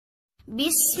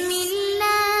بسم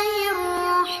الله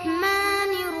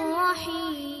الرحمن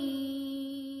الرحيم.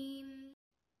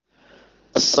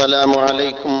 السلام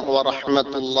عليكم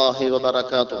ورحمة الله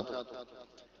وبركاته.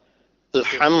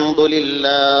 الحمد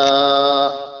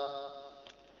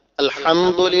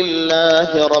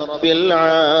لله رب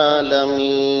العالمين،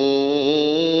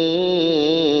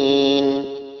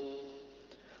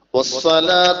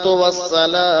 والصلاة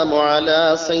والسلام على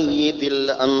سيد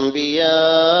الأنبياء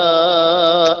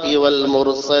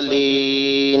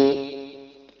والمرسلين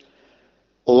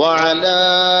وعلى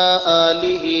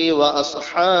آله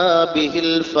وأصحابه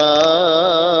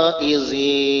الفائزين.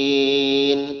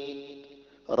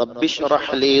 رب اشرح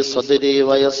لي صدري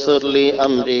ويسر لي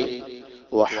أمري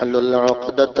واحلل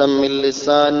عقدة من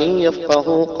لساني يفقه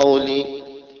قولي،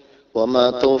 وما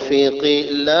توفيقي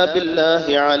إلا بالله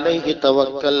عليه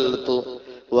توكلت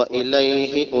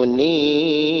وإليه أنيب.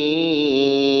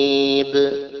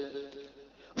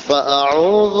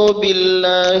 فأعوذ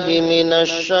بالله من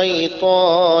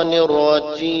الشيطان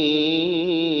الرجيم.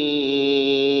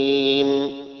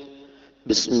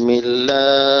 بسم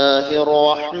الله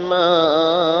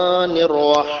الرحمن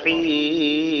الرحيم.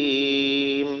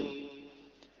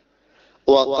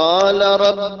 وقال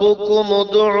ربكم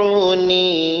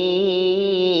ادعوني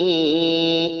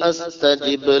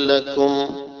أستجب لكم،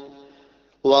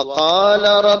 وقال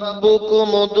ربكم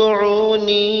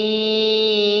ادعوني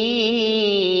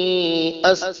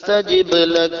أستجب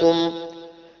لكم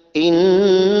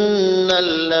إن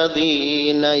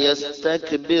الذين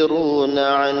يستكبرون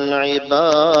عن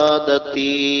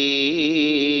عبادتي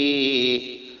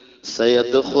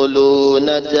سيدخلون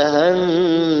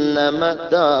جهنم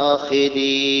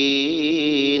داخرين.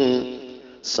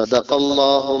 صدق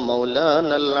الله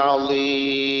مولانا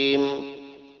العظيم.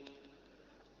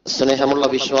 സ്നേഹമുള്ള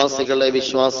വിശ്വാസികളെ,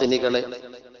 വിശ്വാസിനികളെ,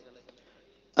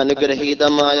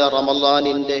 അനുഗ്രഹീതമായ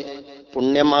റമളാനിന്റെ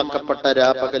പുണ്യമാക്കപ്പെട്ട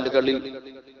രാപകലുകളിൽ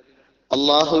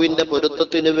അള്ളാഹുവിന്റെ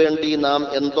പൊരുത്തത്തിനു വേണ്ടി നാം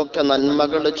എന്തൊക്കെ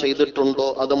നന്മകൾ ചെയ്തിട്ടുണ്ടോ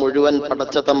അത് മുഴുവൻ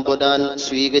പടച്ച തമ്പുരാൻ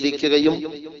സ്വീകരിക്കുകയും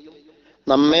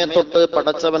നമ്മെ തൊട്ട്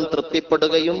പടച്ചവൻ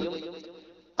തൃപ്തിപ്പെടുകയും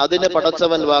അതിന്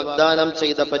പടച്ചവൻ വാഗ്ദാനം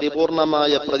ചെയ്ത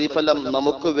പരിപൂർണമായ പ്രതിഫലം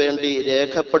നമുക്ക് വേണ്ടി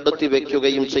രേഖപ്പെടുത്തി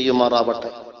വെക്കുകയും ചെയ്യുമാറാവട്ടെ.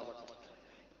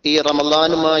 ഈ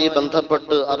റമളാനുമായി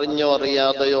ബന്ധപ്പെട്ട് അറിഞ്ഞോ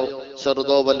അറിയാതെയോ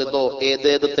ചെറുതോ വലുതോ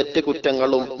ഏതേത്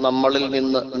തെറ്റുകുറ്റങ്ങളും നമ്മളിൽ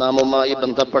നിന്ന്, നാമുമായി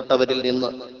ബന്ധപ്പെട്ടവരിൽ നിന്ന്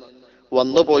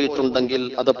വന്നുപോയിട്ടുണ്ടെങ്കിൽ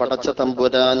അത് പടച്ച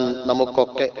തമ്പുരാൻ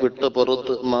നമുക്കൊക്കെ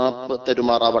വിട്ടുപുറത്ത് മാപ്പ്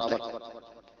തരുമാറാവട്ടെ.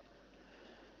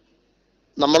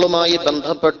 നമ്മളുമായി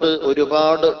ബന്ധപ്പെട്ട്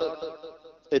ഒരുപാട്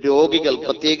രോഗികൾ,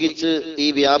 പ്രത്യേകിച്ച് ഈ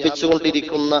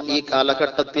വ്യാപിച്ചുകൊണ്ടിരിക്കുന്ന ഈ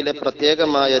കാലഘട്ടത്തിലെ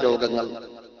പ്രത്യേകമായ രോഗങ്ങൾ,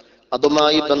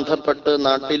 അതുമായി ബന്ധപ്പെട്ട്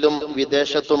നാട്ടിലും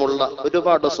വിദേശത്തുമുള്ള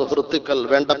ഒരുപാട് സുഹൃത്തുക്കൾ,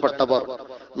 വേണ്ടപ്പെട്ടവർ,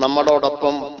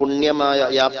 നമ്മളോടൊപ്പം പുണ്യമായ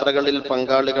യാത്രകളിൽ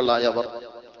പങ്കാളികളായവർ,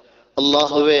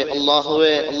 അല്ലാഹുവേ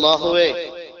അല്ലാഹുവേ അല്ലാഹുവേ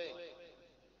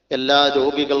എല്ലാ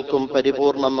രോഗികൾക്കും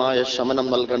പരിപൂർണമായ ശമനം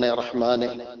നൽകണേ റഹ്മാനെ.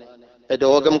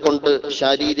 രോഗം കൊണ്ട്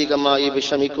ശാരീരികമായി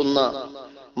വിഷമിക്കുന്ന,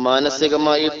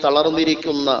 മാനസികമായി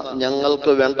തളർന്നിരിക്കുന്ന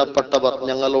ഞങ്ങൾക്ക് വേണ്ടപ്പെട്ടവർ,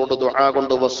 ഞങ്ങളോട് ദുആ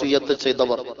കൊണ്ട് വസിയത്ത്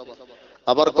ചെയ്തവർ,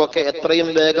 അവർക്കൊക്കെ എത്രയും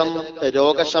വേഗം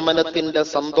രോഗശമനത്തിന്റെ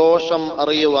സന്തോഷം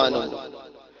അറിയുവാനും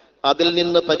അതിൽ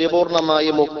നിന്ന് പരിപൂർണമായി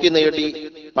മുക്തി നേടി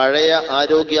പഴയ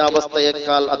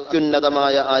ആരോഗ്യാവസ്ഥയേക്കാൾ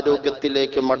അത്യുന്നതമായ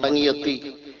ആരോഗ്യത്തിലേക്ക് മടങ്ങിയെത്തി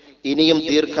ഇനിയും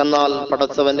ദീർഘനാൾ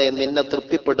പടച്ചവനെ നിന്നെ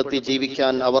തൃപ്തിപ്പെടുത്തി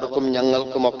ജീവിക്കാൻ അവർക്കും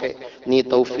ഞങ്ങൾക്കുമൊക്കെ നീ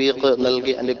തൗഫീഖ്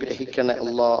നൽകി അനുഗ്രഹിക്കണേ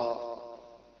അല്ലാഹ്.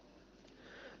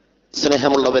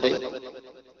 സ്നേഹമുള്ളവരെ,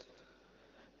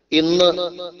 ഇന്ന്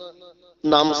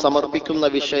നാം സമർപ്പിക്കുന്ന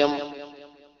വിഷയം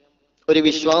ഒരു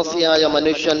വിശ്വാസിയായ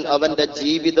മനുഷ്യൻ അവന്റെ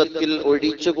ജീവിതത്തിൽ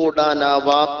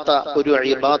ഒഴിച്ചുകൂടാനാവാത്ത ഒരു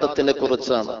ഇബാദത്തിനെ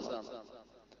കുറിച്ചാണ്.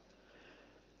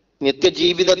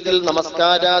 നിത്യജീവിതത്തിൽ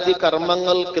നമസ്കാരാദി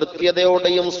കർമ്മങ്ങൾ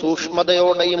കൃത്യതയോടെയും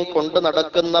സൂക്ഷ്മതയോടെയും കൊണ്ടു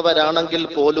നടക്കുന്നവരാണെങ്കിൽ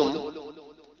പോലും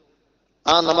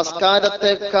ആ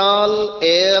നമസ്കാരത്തെക്കാൾ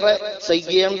ഏറെ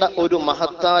ചെയ്യേണ്ട ഒരു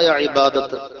മഹത്തായ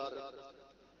ഇബാദത്ത്,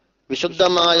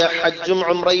 വിശുദ്ധമായ ഹജ്ജും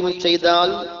ഉംറയും ചെയ്താൽ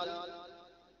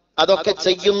അതൊക്കെ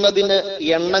ചെയ്യുന്നതിന്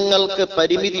എണ്ണങ്ങൾക്ക്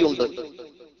പരിമിതിയുണ്ട്.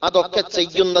 അതൊക്കെ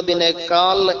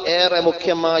ചെയ്യുന്നതിനേക്കാൾ ഏറെ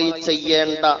മുഖ്യമായി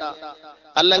ചെയ്യേണ്ട,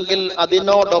 അല്ലെങ്കിൽ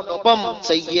അതിനോടൊപ്പം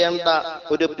ചെയ്യേണ്ട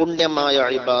ഒരു പുണ്യമായ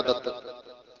ഇബാദത്ത്.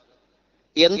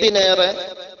 എന്തിനേറെ,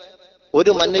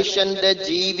 ഒരു മനുഷ്യന്റെ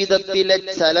ജീവിതത്തിലെ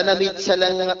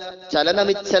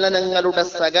ചലനനിശ്ചലനങ്ങളുടെ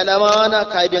സകലമാന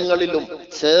കാര്യങ്ങളിലും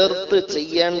ചേർത്ത്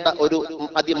ചെയ്യേണ്ട ഒരു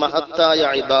അതിമഹത്തായ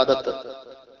ഇബാദത്ത്.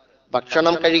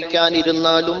 ഭക്ഷണം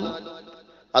കഴിക്കാനിരുന്നാലും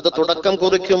അത് തുടക്കം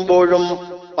കുറിക്കുമ്പോഴും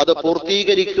അത്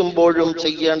പൂർത്തീകരിക്കുമ്പോഴും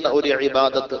ചെയ്യേണ്ട ഒരു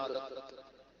ഇബാദത്ത്.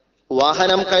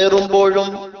 വാഹനം കയറുമ്പോഴും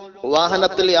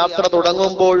വാഹനത്തിൽ യാത്ര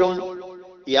തുടങ്ങുമ്പോഴും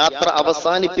യാത്ര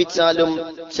അവസാനിപ്പിച്ചാലും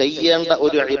ചെയ്യേണ്ട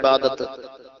ഒരു ഇബാദത്ത്.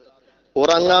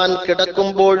 ഉറങ്ങാൻ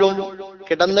കിടക്കുമ്പോഴും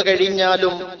കിടന്നു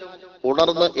കഴിഞ്ഞാലും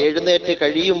ഉണർന്ന് എഴുന്നേറ്റ്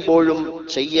കഴിയുമ്പോഴും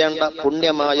ചെയ്യേണ്ട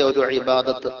പുണ്യമായ ഒരു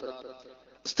ഇബാദത്ത്.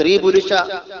 സ്ത്രീ പുരുഷ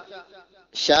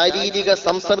ശാരീരിക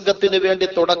സംസർഗത്തിനു വേണ്ടി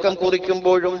തുടക്കം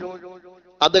കുറിക്കുമ്പോഴും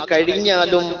അത്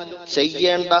കഴിഞ്ഞാലും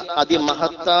ചെയ്യേണ്ട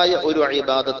അതിമഹത്തായ ഒരു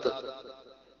ഇബാദത്ത്.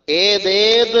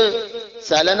 ഏതേത്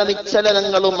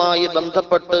ചലനനിശ്ചലനങ്ങളുമായി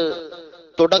ബന്ധപ്പെട്ട്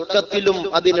തുടക്കത്തിലും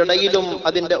അതിനിടയിലും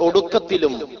അതിന്റെ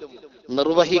ഒടുക്കത്തിലും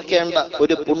നിർവഹിക്കേണ്ട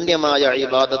ഒരു പുണ്യമായ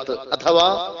ഇബാദത്ത്. അഥവാ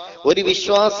ഒരു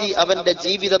വിശ്വാസി അവന്റെ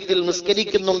ജീവിതത്തിൽ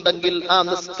നിസ്കരിക്കുന്നുണ്ടെങ്കിൽ ആ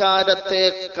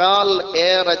നിസ്കാരത്തെക്കാൾ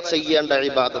ഏറെ ചെയ്യേണ്ട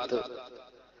ഇബാദത്ത്.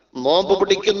 നോമ്പ്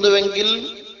പിടിക്കുന്നുവെങ്കിൽ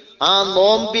ആ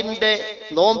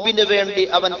നോമ്പിന് വേണ്ടി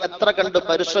അവൻ എത്ര കണ്ട്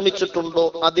പരിശ്രമിച്ചിട്ടുണ്ടോ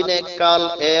അതിനേക്കാൾ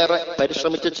ഏറെ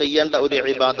പരിശ്രമിച്ച് ചെയ്യേണ്ട ഒരു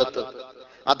ഇബാദത്ത്.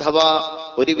 അഥവാ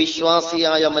ഒരു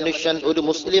വിശ്വാസിയായ മനുഷ്യൻ, ഒരു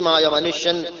മുസ്ലിമായ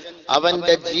മനുഷ്യൻ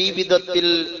അവന്റെ ജീവിതത്തിൽ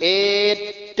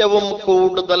ഏറ്റവും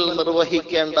കൂടുതൽ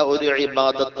നിർവഹിക്കേണ്ട ഒരു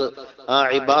ഇബാദത്ത്, ആ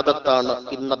ഇബാദത്താണ്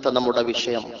ഇന്നത്തെ നമ്മുടെ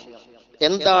വിഷയം.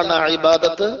 എന്താണ് ആ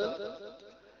ഇബാദത്ത്?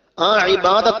 ആ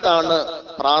ഇബാദത്താണ്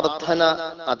പ്രാർത്ഥന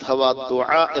അഥവാ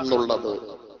ദുആ എന്നുള്ളത്.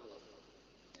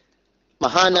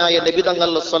 മഹാനായ നബി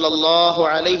തങ്ങൾ സല്ലല്ലാഹു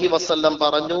അലൈഹി വസല്ലം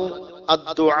പറഞ്ഞു,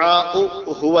 അദ്ദുആഉ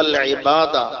ഹുവൽ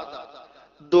ഇബാദ.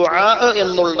 ദുആ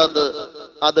എന്നുള്ളത്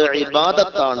അത്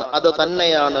ഇബാദത്താണ്, അത്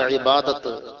തന്നെയാണ്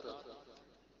ഇബാദത്ത്.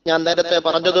 ഞാൻ നേരത്തെ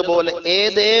പറഞ്ഞതുപോലെ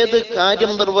ഏതേത്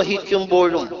കാര്യം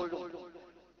നിർവഹിക്കുമ്പോഴും,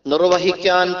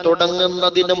 നിർവഹിക്കാൻ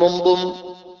തുടങ്ങുന്നതിന് മുമ്പും,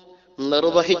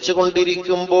 നിർവഹിച്ചു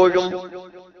കൊണ്ടിരിക്കുമ്പോഴും,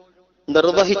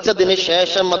 നിർവഹിച്ചതിന്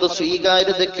ശേഷം അത്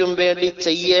സ്വീകാര്യതയ്ക്കും വേണ്ടി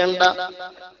ചെയ്യേണ്ട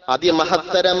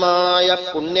അതിമഹത്തരമായ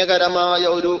പുണ്യകരമായ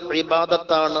ഒരു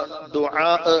ഇബാദത്താണ്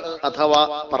ദുആ അഥവാ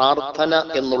പ്രാർത്ഥന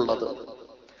എന്നുള്ളത്.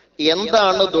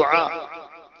 എന്താണ് ദുആ?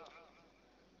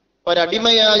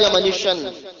 ഒരടിമയായ മനുഷ്യൻ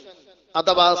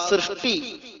അഥവാ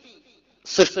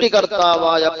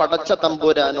സൃഷ്ടികർത്താവായ പടച്ച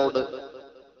തമ്പുരാനോട്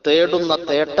തേടുന്ന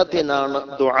തേട്ടത്തിനാണ്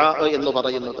ദുആ എന്ന്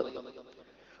പറയുന്നത്.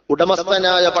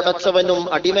 ഉടമസ്ഥനായ പടച്ചവനും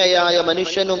അടിമയായ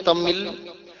മനുഷ്യനും തമ്മിൽ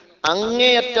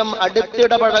അങ്ങേയറ്റം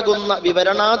അടുത്തിടപഴകുന്ന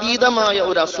വിവരണാതീതമായ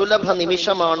ഒരു അസുലഭ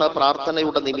നിമിഷമാണ്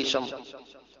പ്രാർത്ഥനയുടെ നിമിഷം.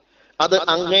 അത്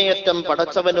അങ്ങേയറ്റം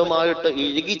പടച്ചവനുമായിട്ട്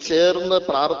ഇഴുകിച്ചേർന്ന്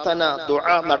പ്രാർത്ഥന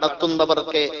ദുആ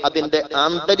നടത്തുന്നവർക്ക് അതിന്റെ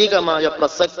ആന്തരികമായ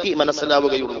പ്രസക്തി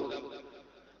മനസ്സിലാവുകയുള്ളൂ.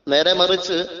 നേരെ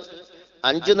മറിച്ച്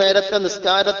 5 നേരത്തെ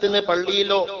നിസ്കാരത്തിന്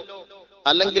പള്ളിയിലോ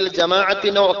അല്ലെങ്കിൽ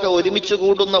ജമാഅത്തിനോ ഒക്കെ ഒരുമിച്ച്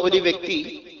കൂടുന്ന ഒരു വ്യക്തി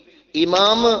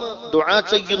ഇമാമ് ദുആ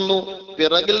ചെയ്യുന്നു,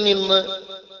 പിറകിൽ നിന്ന്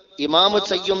ഇമാമ്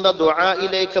ചെയ്യുന്ന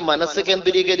ദുആയിലേക്ക് മനസ്സ്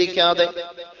കേന്ദ്രീകരിക്കാതെ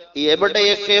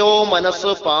എവിടെയൊക്കെയോ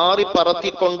മനസ്സ് പാറി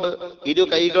പറത്തിക്കൊണ്ട് ഇരു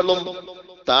കൈകളും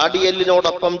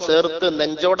താടിയെല്ലിനോടൊപ്പം ചേർത്ത്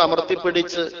നെഞ്ചോട്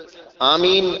അമർത്തിപ്പിടിച്ച്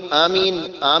ആമീൻ ആമീൻ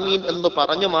ആമീൻ എന്ന്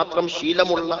പറഞ്ഞു മാത്രം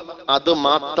ശീലമുള്ള അത്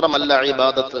മാത്രമല്ല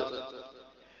ഇബാദത്ത്.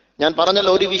 ഞാൻ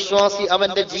പറഞ്ഞല്ലോ, ഒരു വിശ്വാസി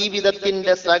അവന്റെ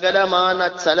ജീവിതത്തിന്റെ സകലമാന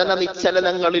ചലന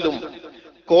നിശ്ചലനങ്ങളിലും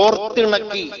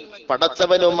കോർത്തിണക്കി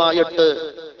പടച്ചവനുമായിട്ട്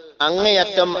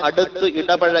അങ്ങേയറ്റം അടുത്ത്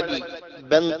ഇടപഴകി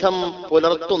ബന്ധം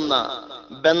പുലർത്തുന്ന,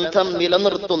 ബന്ധം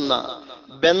നിലനിർത്തുന്ന,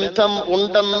 ബന്ധം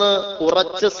ഉണ്ടെന്ന്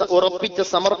ഉറപ്പിച്ച്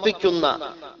സമർപ്പിക്കുന്ന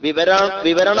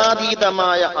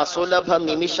വിവരണാതീതമായ അസുലഭ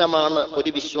നിമിഷമാണ്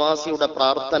ഒരു വിശ്വാസിയുടെ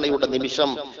പ്രാർത്ഥനയുടെ നിമിഷം,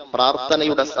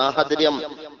 പ്രാർത്ഥനയുടെ സാഹചര്യം,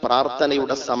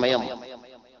 പ്രാർത്ഥനയുടെ സമയം.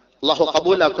 അല്ലാഹു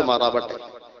ഖബൂലാക്കുമാറാവട്ടെ.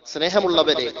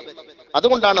 സ്നേഹമുള്ളവരെ,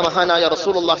 അതുകൊണ്ടാണ് മഹാനായ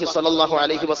റസൂലുള്ളാഹി സ്വല്ലല്ലാഹു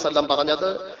അലൈഹി വസല്ലം പറഞ്ഞത്,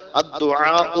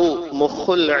 അദ്ദുആഉ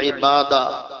മുഖുൽ ഇബാദ.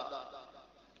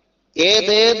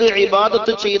 ഏതേത്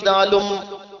ഇബാദത്ത് ചെയ്താലും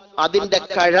അതിന്റെ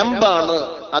കഴമ്പാണ്,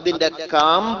 അതിന്റെ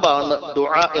കാമ്പാണ്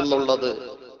ദുആ എന്നുള്ളത്.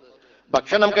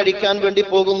 ഭക്ഷണം കഴിക്കാൻ വേണ്ടി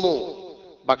പോകുന്നു,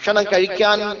 ഭക്ഷണം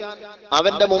കഴിക്കാൻ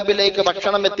അവന്റെ മുമ്പിലേക്ക്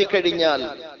ഭക്ഷണം എത്തിക്കഴിഞ്ഞാൽ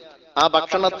ആ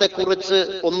ഭക്ഷണത്തെ കുറിച്ച്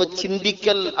ഒന്ന്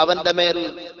ചിന്തിക്കൽ അവന്റെ മേൽ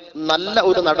നല്ല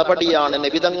ഒരു നടപടിയാണ്,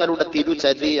 നബിതങ്ങളുടെ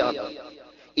തിരുചര്യയാണ്.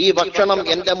 ഈ ഭക്ഷണം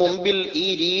എന്റെ മുമ്പിൽ ഈ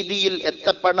രീതിയിൽ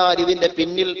എത്തപ്പെടാൻ ഇതിന്റെ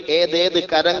പിന്നിൽ ഏതേത്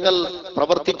കരങ്ങൾ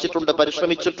പ്രവർത്തിച്ചിട്ടുണ്ട്,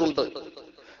 പരിശ്രമിച്ചിട്ടുണ്ട്.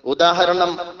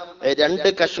 ഉദാഹരണം,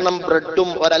 2 കഷ്ണം ബ്രെഡും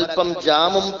ഒരൽപ്പം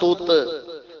ജാമും തൂത്ത്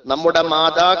നമ്മുടെ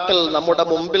മാതാക്കൾ നമ്മുടെ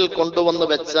മുമ്പിൽ കൊണ്ടുവന്ന്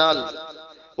വെച്ചാൽ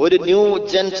ഒരു ന്യൂ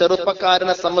ജൻ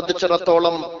ചെറുപ്പക്കാരനെ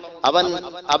സംബന്ധിച്ചിടത്തോളം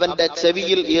അവന്റെ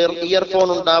ചെവിയിൽ ഇയർഫോൺ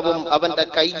ഉണ്ടാവും, അവന്റെ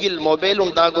കയ്യിൽ മൊബൈൽ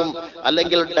ഉണ്ടാകും,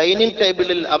 അല്ലെങ്കിൽ ഡൈനിങ്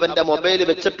ടേബിളിൽ അവന്റെ മൊബൈൽ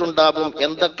വെച്ചിട്ടുണ്ടാവും.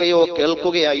 എന്തൊക്കെയോ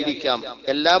കേൾക്കുകയായിരിക്കാം,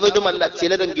 എല്ലാവരുമല്ല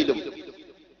ചിലരെങ്കിലും.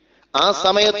 ആ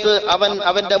സമയത്ത്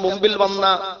അവന്റെ മുമ്പിൽ വന്ന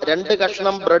 2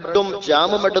 കഷ്ണം ബ്രെഡും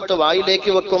ജാമും എടുത്ത്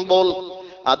വായിലേക്ക് വെക്കുമ്പോൾ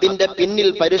അതിന്റെ പിന്നിൽ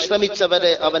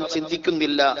പരിശ്രമിച്ചവരെ അവൻ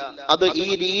ചിന്തിക്കുന്നില്ല. അത് ഈ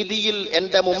രീതിയിൽ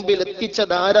എന്റെ മുമ്പിൽ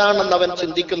എത്തിച്ചതാരാണെന്ന് അവൻ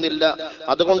ചിന്തിക്കുന്നില്ല.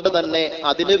 അതുകൊണ്ട് തന്നെ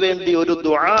അതിനുവേണ്ടി ഒരു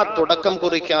ദുആ തുടക്കം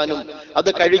കുറിക്കാനും അത്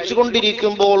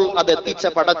കഴിച്ചുകൊണ്ടിരിക്കുമ്പോൾ അത് എത്തിച്ച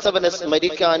പടച്ചവനെ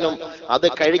സ്മരിക്കാനും അത്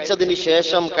കഴിച്ചതിന്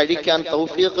ശേഷം കഴിക്കാൻ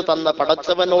തൗഫീഖ് തന്ന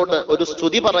പടച്ചവനോട് ഒരു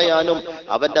സ്തുതി പറയാനും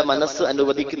അവന്റെ മനസ്സ്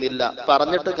അനുവദിക്കുന്നില്ല.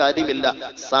 പറഞ്ഞിട്ട് കാര്യമില്ല.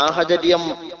 സാഹചര്യം,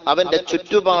 അവന്റെ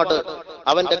ചുറ്റുപാട്,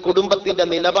 അവന്റെ കുടുംബത്തിന്റെ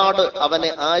നിലപാട്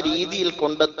അവനെ ആ രീതിയിൽ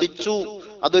കൊണ്ടെത്തിച്ചു.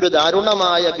 അതൊരു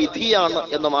ദാരുണമായ വിധിയാണ്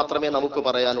എന്ന് മാത്രമേ നമുക്ക്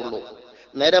പറയാനുള്ളൂ.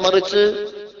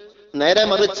 നേരെ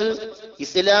മറിച്ച്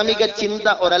ഇസ്ലാമിക ചിന്ത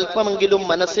ഒരല്പമെങ്കിലും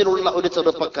മനസ്സിലുള്ള ഒരു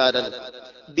ചെറുപ്പക്കാരൻ,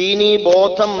 ദീനീ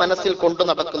ബോധം മനസ്സിൽ കൊണ്ടു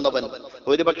നടക്കുന്നവൻ,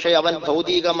 ഒരുപക്ഷെ അവൻ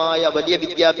ഭൗതികമായ വലിയ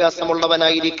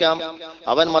വിദ്യാഭ്യാസമുള്ളവനായിരിക്കാം.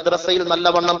 അവൻ മദ്രസയിൽ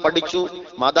നല്ലവണ്ണം പഠിച്ചു.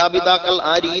 മാതാപിതാക്കൾ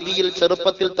ആ രീതിയിൽ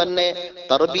ചെറുപ്പത്തിൽ തന്നെ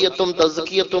തർബിയത്തും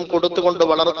തസ്കിയത്തും കൊടുത്തുകൊണ്ട്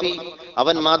വളർത്തി.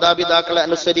 അവൻ മാതാപിതാക്കളെ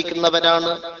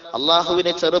അനുസരിക്കുന്നവരാണ്.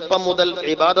 അള്ളാഹുവിനെ ചെറുപ്പം മുതൽ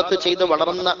ഇബാദത്ത് ചെയ്ത്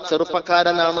വളർന്ന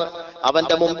ചെറുപ്പക്കാരനാണ്.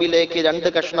 അവന്റെ മുമ്പിലേക്ക് 2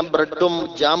 കഷ്ണം ബ്രെഡും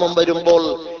ജാമും വരുമ്പോൾ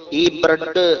ഈ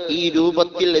ബ്രെഡ് ഈ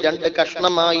രൂപത്തിൽ 2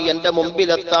 കഷ്ണമായി എന്റെ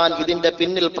മുമ്പിലെത്താൻ ഇതിന്റെ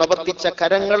പിന്നിൽ പ്രവർത്തിച്ച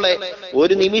കരങ്ങളെ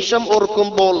ഒരു നിമിഷം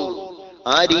ഓർക്കുമ്പോൾ,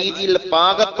 ആ രീതിയിൽ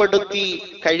പാകപ്പെടുത്തി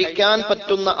കഴിക്കാൻ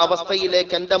പറ്റുന്ന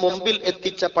അവസ്ഥയിലേക്ക് എന്റെ മുമ്പിൽ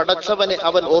എത്തിച്ച പടച്ചവനെ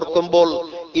അവൻ ഓർക്കുമ്പോൾ,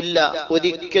 ഇല്ല,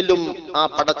 ഒരിക്കലും ആ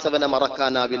പടച്ചവനെ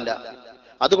മറക്കാനാവില്ല.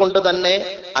 അതുകൊണ്ട് തന്നെ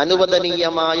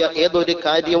അനുവദനീയമായ ഏതൊരു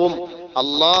കാര്യവും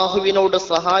അള്ളാഹുവിനോട്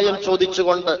സഹായം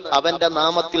ചോദിച്ചുകൊണ്ട് അവന്റെ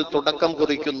നാമത്തിൽ തുടക്കം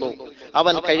കുറിക്കുന്നു.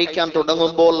 അവൻ കഴിക്കാൻ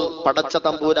തുടങ്ങുമ്പോൾ പടച്ച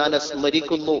തമ്പുരാനെ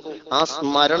സ്മരിക്കുന്നു. ആ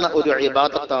സ്മരണ ഒരു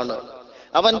ഇബാദത്താണ്.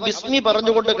 അവൻ ബിസ്മി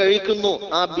പറഞ്ഞുകൊണ്ട് കഴിക്കുന്നു.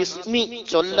 ആ ബിസ്മി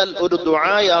ചൊല്ലൽ ഒരു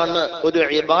ദുആയാണ്, ഒരു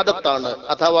ഇബാദത്താണ്.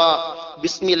 അഥവാ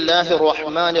ബിസ്മില്ലാഹിർ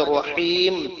റഹ്മാനിർ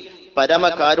റഹീം,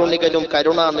 പരമകാരുണികനും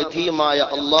കരുണാനിധിയുമായ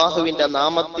അള്ളാഹുവിന്റെ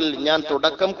നാമത്തിൽ ഞാൻ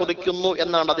തുടക്കം കുറിക്കുന്നു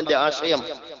എന്നാണ് അതിന്റെ ആശയം.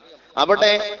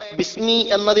 അവിടെ ബിസ്മി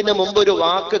എന്നതിന് മുമ്പ് ഒരു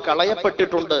വാക്ക്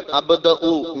കളയപ്പെട്ടിട്ടുണ്ട്.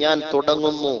 അബ്ദഉ, ഞാൻ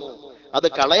തുടങ്ങുന്നു. അത്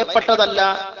കളയപ്പെട്ടതല്ല,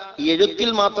 എഴുത്തിൽ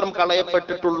മാത്രം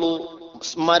കളയപ്പെട്ടിട്ടുള്ളൂ.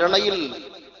 സ്മരണയിൽ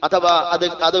അഥവാ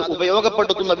അത്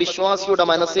ഉപയോഗപ്പെടുത്തുന്ന വിശ്വാസിയുടെ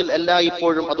മനസ്സിൽ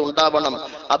എല്ലായ്പ്പോഴും അത് ഉണ്ടാവണം.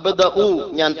 അബ്ദഉ,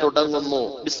 ഞാൻ തുടങ്ങുന്നു.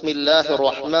 ബിസ്മില്ലാഹിർ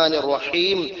റഹ്മാനിർ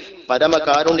റഹീം,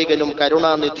 പരമകാരുണികനും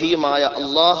കരുണാനിധിയുമായ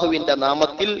അള്ളാഹുവിന്റെ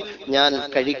നാമത്തിൽ ഞാൻ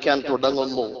കഴിക്കാൻ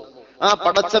തുടങ്ങുന്നു. ആ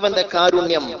പടച്ചവന്റെ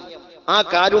കാരുണ്യം, ആ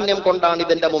കാരുണ്യം കൊണ്ടാണ്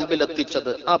ഇതെന്റെ മുമ്പിൽ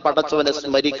എത്തിച്ചത്. ആ പടച്ചവനെ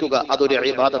സ്മരിക്കുക, അതൊരു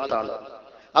ഇബാദത്താണ്.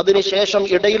 അതിനുശേഷം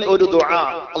ഇടയിൽ ഒരു ദുആ,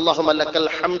 അല്ലാഹുമ്മ ലക്കൽ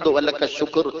ഹംദു വലക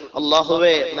ശുക്ർ,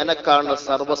 അല്ലാഹുവേ നിനക്കാണ്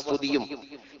സർവസ്തുതിയും,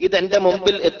 ഇതെന്റെ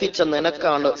മുമ്പിൽ എത്തിച്ച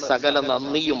നിനക്കാണ് സകല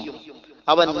നന്ദിയും.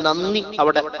 അവൻ നന്ദി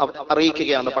അവിടെ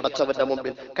അറിയിക്കുകയാണ് പടച്ചവന്റെ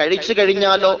മുമ്പിൽ. കഴിച്ചു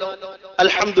കഴിഞ്ഞാലോ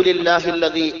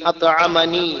അൽഹംദുലില്ലാഹില്ലദീ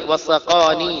അത്അമനി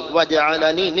വസഖാനി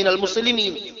വജഅലനി മിനൽ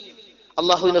മുസ്ലിമീൻ,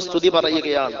 അല്ലാഹുവിനെ സ്തുതി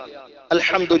പറയുകയാണ്.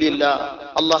 അൽഹംദുലില്ലാ,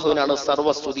 അല്ലാഹുവിനാണ്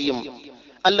സർവസ്തുതിയും.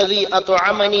 അല്ലദീ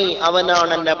അത്അമനി,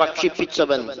 അവനാണ് എന്നെ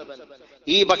ഭക്ഷിപ്പിച്ചവൻ.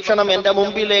 ഈ ഭക്ഷണം എന്റെ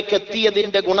മുമ്പിലേക്ക്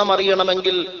എത്തിയതിന്റെ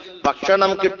ഗുണമറിയണമെങ്കിൽ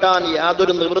ഭക്ഷണം കിട്ടാൻ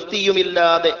യാതൊരു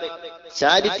നിവൃത്തിയുമില്ലാതെ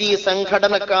ചാരിറ്റി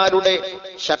സംഘടനക്കാരുടെ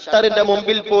ഷട്ടറിന്റെ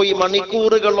മുമ്പിൽ പോയി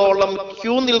മണിക്കൂറുകളോളം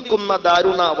ക്യൂ നിൽക്കുന്ന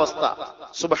ദാരുണാവസ്ഥ.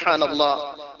 സുബ്ഹാനല്ലാഹ്.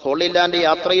 ഹോളി ലാൻഡ്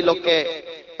യാത്രയിലൊക്കെ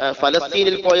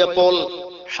ഫലസ്തീനിൽ പോയപ്പോൾ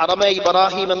ഹറമെ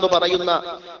ഇബ്രാഹിം എന്ന് പറയുന്ന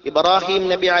ഇബ്രാഹിം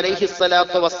നബി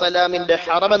അലൈഹിസ്സലാത്തു വസ്സലാമിന്റെ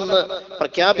ഹറമെന്ന്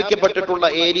പ്രഖ്യാപിക്കപ്പെട്ടിട്ടുള്ള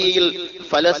ഏരിയയിൽ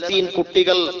ഫലസ്തീൻ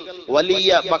കുട്ടികൾ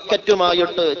വലിയ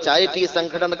ബക്കറ്റുമായിട്ട് ചാരിറ്റി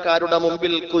സംഘടനക്കാരുടെ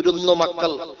മുമ്പിൽ കുരുന്നു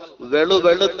മക്കൾ,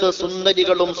 വെളുവെളുത്ത്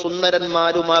സുന്ദരികളും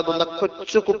സുന്ദരന്മാരുമാകുന്ന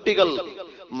കൊച്ചു കുട്ടികൾ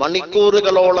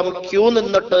മണിക്കൂറുകളോളം ക്യൂ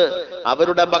നിന്നിട്ട്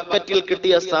അവരുടെ ബക്കറ്റിൽ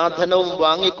കിട്ടിയ സാധനവും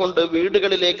വാങ്ങിക്കൊണ്ട്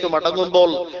വീടുകളിലേക്ക് മടങ്ങുമ്പോൾ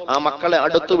ആ മക്കളെ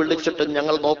അടുത്തു വിളിച്ചിട്ട്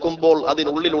ഞങ്ങൾ നോക്കുമ്പോൾ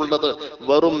അതിനുള്ളിലുള്ളത്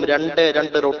വെറും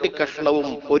 2 റൊട്ടിക്കഷ്ണവും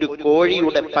ഒരു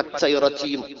കോഴിയുടെ പച്ച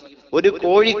ഇറച്ചിയും, ഒരു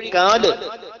കോഴിക്കാല്.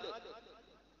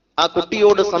 ആ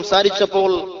കുട്ടിയോട്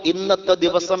സംസാരിച്ചപ്പോൾ, ഇന്നത്തെ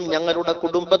ദിവസം ഞങ്ങളുടെ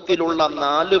കുടുംബത്തിലുള്ള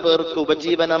 4 പേർക്ക്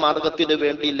ഉപജീവന മാർഗത്തിന്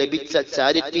വേണ്ടി ലഭിച്ച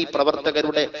ചാരിറ്റി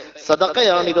പ്രവർത്തകരുടെ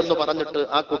സദഖയാണിതെന്ന് പറഞ്ഞിട്ട്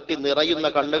ആ കുട്ടി നിറയുന്ന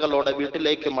കണ്ണുകളോടെ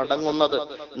വീട്ടിലേക്ക് മടങ്ങുന്നത്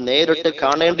നേരിട്ട്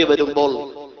കാണേണ്ടി വരുമ്പോൾ,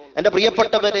 എന്റെ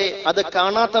പ്രിയപ്പെട്ടവരെ, അത്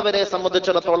കാണാത്തവരെ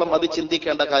സംബന്ധിച്ചിടത്തോളം അത്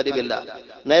ചിന്തിക്കേണ്ട കാര്യമില്ല.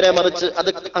 നേരെ മറിച്ച്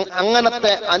അത്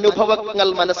അങ്ങനത്തെ അനുഭവങ്ങൾ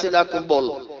മനസ്സിലാക്കുമ്പോൾ,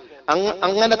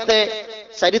 അങ്ങനത്തെ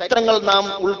ചരിത്രങ്ങൾ നാം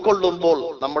ഉൾക്കൊള്ളുമ്പോൾ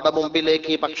നമ്മുടെ മുമ്പിലേക്ക്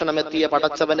ഈ ഭക്ഷണം എത്തിയ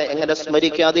പടച്ചവനെ എങ്ങനെ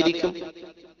സ്മരിക്കാതിരിക്കും?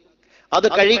 അത്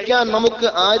കഴിക്കാൻ നമുക്ക്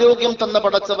ആരോഗ്യം തന്ന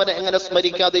പടച്ചവനെ എങ്ങനെ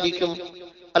സ്മരിക്കാതിരിക്കും?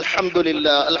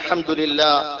 അൽഹംദുലില്ലാ,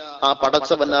 അൽഹംദുലില്ലാ, ആ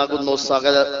പടച്ചവനാകുന്നു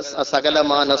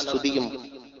സകലമാന സ്തുതിയും.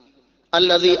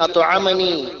 അല്ലദീ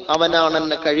അത്അമനി, അവനാണ്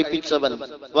എന്നെ കഴിപ്പിച്ചവൻ.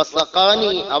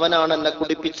 വസഖാനി, അവനാണ് എന്നെ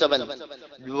കുടിപ്പിച്ചവൻ.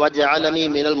 വജഅലനി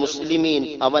മിനൽ മുസ്ലിമീൻ,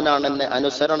 അവനാണ് എന്നെ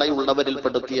അനുസരണയുള്ളവരിൽ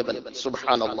പെടുത്തിയവൻ.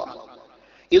 സുബ്ഹാനല്ലാഹ്.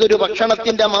 ഇതൊരു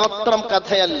ഭക്ഷണത്തിന്റെ മാത്രം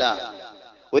കഥയല്ല.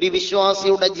 ഒരു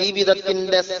വിശ്വാസിയുടെ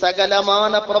ജീവിതത്തിന്റെ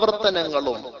സകലമാന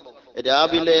പ്രവർത്തനങ്ങളും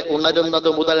രാവിലെ ഉണരുന്നത്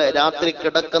മുതൽ രാത്രി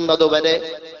കിടക്കുന്നത് വരെ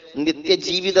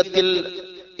നിത്യജീവിതത്തിൽ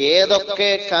ഏതൊക്കെ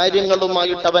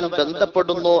കാര്യങ്ങളുമായിട്ട് അവൻ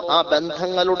ബന്ധപ്പെടുന്നു, ആ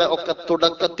ബന്ധങ്ങളുടെ ഒക്കെ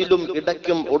തുടക്കത്തിലും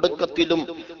ഇടയ്ക്കും ഒടുക്കത്തിലും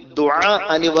ദുആ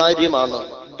അനിവാര്യമാണ്.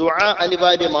 ദുആ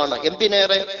അനിവാര്യമാണ്.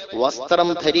 എന്തിനേറെ വസ്ത്രം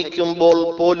ധരിക്കുമ്പോൾ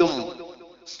പോലും,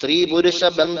 സ്ത്രീ പുരുഷ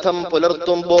ബന്ധം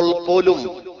പുലർത്തുമ്പോൾ പോലും,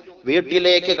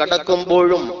 വീട്ടിലേക്ക്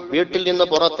കടക്കുമ്പോഴും, വീട്ടിൽ നിന്ന്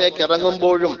പുറത്തേക്ക്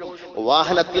ഇറങ്ങുമ്പോഴും,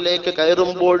 വാഹനത്തിലേക്ക്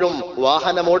കയറുമ്പോഴും,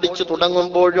 വാഹനം ഓടിച്ചു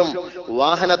തുടങ്ങുമ്പോഴും,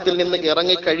 വാഹനത്തിൽ നിന്ന്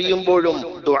ഇറങ്ങി കഴിയുമ്പോഴും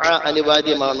ദുആ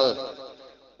അനിവാര്യമാണ്.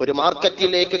 ഒരു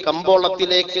മാർക്കറ്റിലേക്ക്,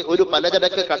 കമ്പോളത്തിലേക്ക്, ഒരു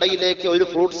പലചരക്ക് കടയിലേക്ക്, ഒരു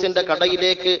ഫ്രൂട്ട്സിന്റെ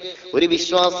കടയിലേക്ക് ഒരു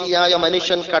വിശ്വാസിയായ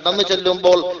മനുഷ്യൻ കടന്നു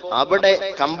ചെല്ലുമ്പോൾ അവിടെ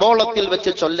കമ്പോളത്തിൽ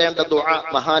വെച്ച് ചൊല്ലേണ്ട ദുആ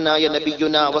മഹാനായ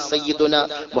നബിയുന വസയ്യിദുന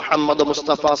മുഹമ്മദ്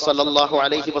മുസ്തഫ സല്ലല്ലാഹു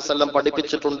അലൈഹി വസല്ലം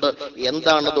പഠിപ്പിച്ചിട്ടുണ്ട്.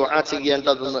 എന്താണ് ദുആ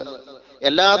ചെയ്യേണ്ടതെന്ന്?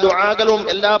 എല്ലാ ദുആകളും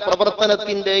എല്ലാ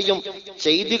പ്രവർത്തനത്തിന്റെയും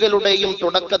ചെയ്തികളുടെയും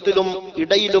തുടക്കത്തിലും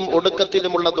ഇടയിലും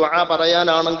ഒടുക്കത്തിലുമുള്ള ദുആ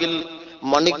പറയാനാണെങ്കിൽ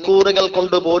മണിക്കൂറുകൾ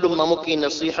കൊണ്ട് പോലും നമുക്ക് ഈ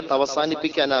നസീഹത്ത്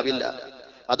അവസാനിപ്പിക്കാനാവില്ല.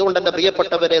 അതുകൊണ്ട് എന്റെ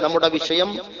പ്രിയപ്പെട്ടവരെ, നമ്മുടെ വിഷയം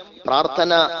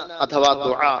പ്രാർത്ഥന അഥവാ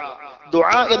ദുആ.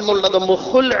 ദുആ എന്നുള്ളത്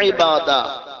മുഹുൽ ഇബാദ,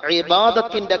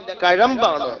 ഇബാദത്തിന്റെ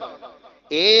കഴമ്പാണ്.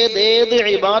 ഏതേത്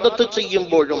ഇബാദത്ത്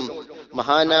ചെയ്യുമ്പോഴും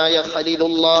മഹാനായ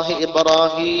ഖലീലുല്ലാഹി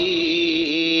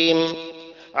ഇബ്രാഹിം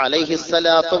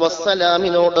അലൈഹിസ്സലാത്തു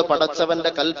വസ്സലാമിനോട്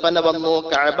പടച്ചവന്റെ കൽപ്പന വന്നു.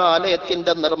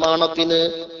 കഅബാലയത്തിന്റെ നിർമ്മാണത്തിന്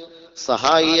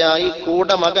സഹായിയായി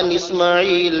കൂടെ മകൻ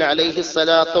ഇസ്മായിൽ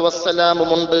അലൈഹിസ്സലാത്തു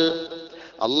വസ്സലാമുമുണ്ട്.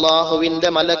 അള്ളാഹുവിന്റെ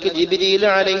മലക്ക് ജിബ്രീൽ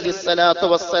അലൈഹിസ്സലാത്തു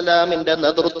വസ്സലാമിന്റെ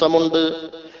നേതൃത്വമുണ്ട്.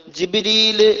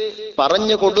 ജിബ്രീൽ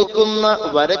പറഞ്ഞു കൊടുക്കുന്ന,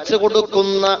 വരച്ചു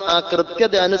കൊടുക്കുന്ന ആ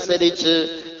കൃത്യത അനുസരിച്ച്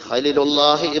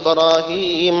ഖലീലുല്ലാഹി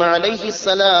ഇബ്രാഹിം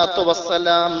അലൈഹിസ്സലാത്തു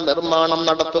വസ്സലാം നിർമ്മാണം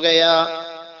നടത്തുകയാ.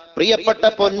 പ്രിയപ്പെട്ട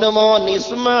പൊന്നുമോൻ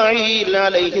ഇസ്മായിൽ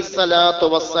അലൈഹിസ്സലാത്തു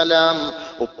വസ്സലാം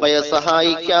ഉപ്പയെ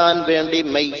സഹായിക്കാൻ വേണ്ടി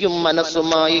മെയ്യും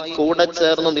മനസ്സുമായി കൂടെ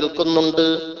ചേർന്ന് നിൽക്കുന്നുണ്ട്.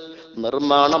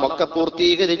 നിർമ്മാണമൊക്കെ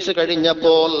പൂർത്തീകരിച്ചു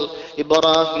കഴിഞ്ഞപ്പോൾ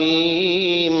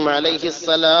ഇബ്രാഹിം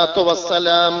അലൈഹിസ്സലാത്തു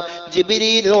വസ്സലാം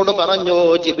ജിബ്രീലിനോട് പറഞ്ഞു,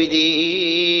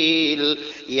 ജിബ്രീൽ,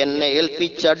 എന്നെ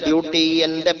ഏൽപ്പിച്ച ഡ്യൂട്ടി,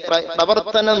 എന്റെ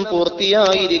പ്രവർത്തനം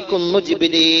പൂർത്തിയായിരിക്കുന്നു.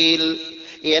 ജിബ്രീൽ,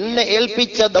 എന്നെ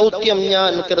ഏൽപ്പിച്ച ദൗത്യം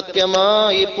ഞാൻ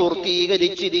കൃത്യമായി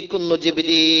പൂർത്തീകരിച്ചിരിക്കുന്നു.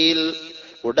 ജിബ്രീൽ.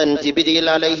 ഉടൻ ജിബ്രീൽ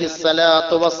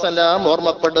അലൈഹിസ്സലാത്തു വസ്സലാം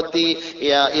ഓർമ്മപ്പെടുത്തി,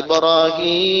 യാ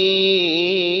ഇബ്രാഹിം,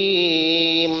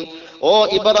 ഓ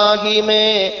ഇബ്രാഹിമേ,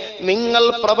 നിങ്ങൾ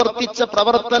പ്രവർത്തിച്ച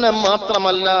പ്രവർത്തനം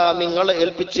മാത്രമല്ല നിങ്ങൾ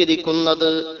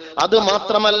ഏൽപ്പിച്ചിരിക്കുന്നത്, അത്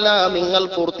മാത്രമല്ല നിങ്ങൾ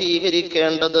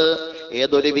പൂർത്തീകരിക്കേണ്ടത്.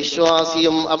 ഏതൊരു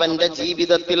വിശ്വാസിയും അവന്റെ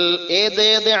ജീവിതത്തിൽ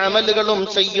ഏതേത് അമലുകളും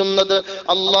ചെയ്യുന്നത്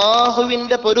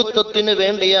അള്ളാഹുവിന്റെ പൊരുത്തത്തിന്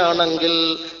വേണ്ടിയാണെങ്കിൽ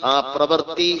ആ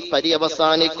പ്രവൃത്തി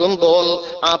പര്യവസാനിക്കുമ്പോൾ,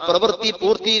 ആ പ്രവൃത്തി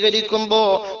പൂർത്തീകരിക്കുമ്പോ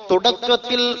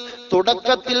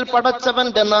തുടക്കത്തിൽ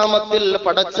പടച്ചവന്റെ നാമത്തിൽ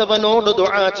പടച്ചവനോട്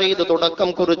ദുആ ചെയ്ത് തുടക്കം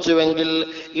കുറിച്ചുവെങ്കിൽ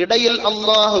ഇടയിൽ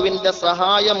അള്ളാഹുവിന്റെ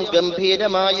സഹായം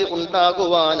ഗംഭീരമായി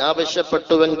ഉണ്ടാകുവാൻ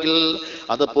ആവശ്യപ്പെട്ടുവെങ്കിൽ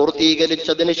അത്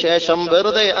പൂർത്തീകരിച്ചതിന് ശേഷം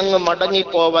വെറുതെ അങ്ങ്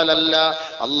മടങ്ങിപ്പോവലല്ല.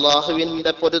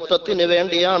 അള്ളാഹുവിന്റെ പൊരുത്തത്തിന്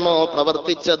വേണ്ടിയാണോ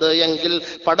പ്രവർത്തിച്ചത് എങ്കിൽ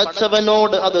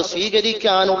പടച്ചവനോട് അത്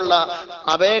സ്വീകരിക്കാനുള്ള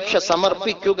അപേക്ഷ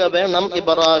സമർപ്പിക്കുക വേണം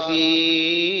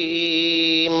ഇബ്രാഹിം.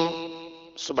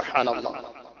 സുബ്ഹാനല്ലാഹ്.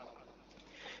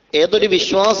 ഏതൊരു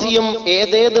വിശ്വാസിയും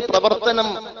ഏതേത് പ്രവർത്തനം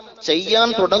ചെയ്യാൻ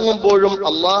തുടങ്ങുമ്പോഴും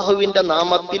അള്ളാഹുവിന്റെ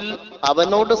നാമത്തിൽ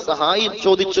അവനോട് സഹായം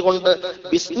ചോദിച്ചുകൊണ്ട്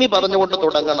ബിസ്മി പറഞ്ഞുകൊണ്ട്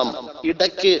തുടങ്ങണം.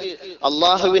 ഇടയ്ക്ക്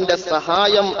അള്ളാഹുവിന്റെ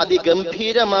സഹായം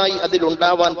അതിഗംഭീരമായി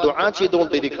അതിലുണ്ടാവാൻ ദുആ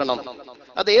ചെയ്തുകൊണ്ടിരിക്കണം.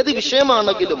 അത് ഏത്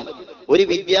വിഷയമാണെങ്കിലും, ഒരു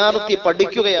വിദ്യാർത്ഥി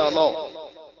പഠിക്കുകയാണോ,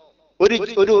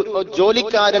 ഒരു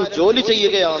ജോലിക്കാരൻ ജോലി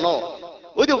ചെയ്യുകയാണോ,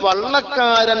 ഒരു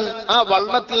വള്ളക്കാരൻ ആ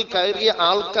വള്ളത്തിൽ കയറിയ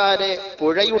ആൾക്കാരെ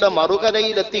പുഴയുടെ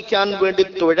മറുകരയിൽ എത്തിക്കാൻ വേണ്ടി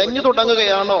തുഴഞ്ഞു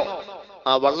തുടങ്ങുകയാണോ,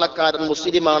 ആ വള്ളക്കാരൻ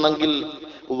മുസ്ലിമാണെങ്കിൽ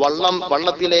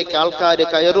വള്ളത്തിലേക്ക് ആൾക്കാർ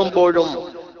കയറുമ്പോഴും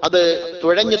അത്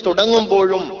തുഴഞ്ഞു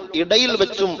തുടങ്ങുമ്പോഴും ഇടയിൽ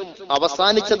വെച്ചും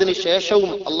അവസാനിച്ചതിന്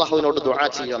ശേഷവും അള്ളാഹുവിനോട് ദുആ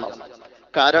ചെയ്യണം.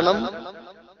 കാരണം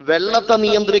വെള്ളത്തെ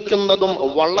നിയന്ത്രിക്കുന്നതും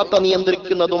വള്ളത്തെ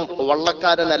നിയന്ത്രിക്കുന്നതും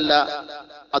വള്ളക്കാരനല്ല,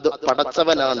 അത്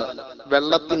പടച്ചവനാണ്.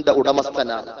 വെള്ളത്തിന്റെ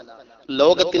ഉടമസ്ഥനാണ്,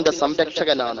 ലോകത്തിന്റെ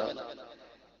സംരക്ഷകനാണ്.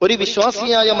 ഒരു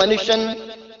വിശ്വാസിയായ മനുഷ്യൻ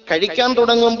കഴിക്കാൻ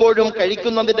തുടങ്ങുമ്പോഴും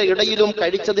കഴിക്കുന്നതിന്റെ ഇടയിലും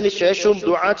കഴിച്ചതിന് ശേഷവും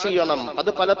ദുആ ചെയ്യണം. അത്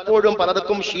പലപ്പോഴും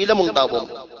പലർക്കും ശീലമുണ്ടാവും.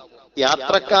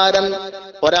 യാത്രക്കാരൻ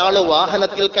ഒരാള്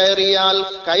വാഹനത്തിൽ കയറിയാൽ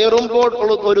കയറുമ്പോൾ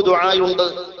ഒരു ദുആയുണ്ട്,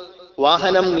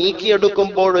 വാഹനം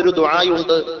നീക്കിയെടുക്കുമ്പോൾ ഒരു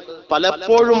ദുആയുണ്ട്.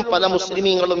 പലപ്പോഴും പല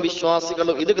മുസ്ലിമീങ്ങളും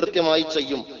വിശ്വാസികളും ഇത് കൃത്യമായി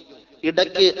ചെയ്യും.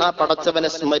 ഇടയ്ക്ക് ആ പടച്ചവനെ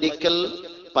സ്മരിക്കൽ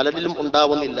പലരിലും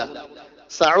ഉണ്ടാവുന്നില്ല.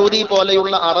 സൗദി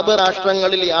പോലെയുള്ള അറബ്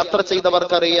രാഷ്ട്രങ്ങളിൽ യാത്ര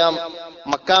ചെയ്തവർക്കറിയാം,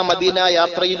 മക്ക മദീന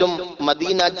യാത്രയിലും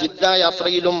മദീന ജിദ്ദ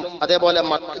യാത്രയിലും അതേപോലെ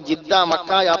ജിദ്ദ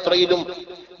മക്ക യാത്രയിലും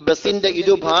ബസിന്റെ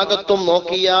ഇരുഭാഗത്തും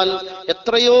നോക്കിയാൽ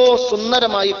എത്രയോ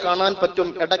സുന്ദരമായി കാണാൻ പറ്റും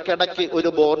ഇടയ്ക്കിടയ്ക്ക് ഒരു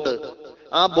ബോർഡ്.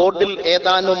 ആ ബോർഡിൽ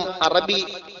ഏതാനും അറബി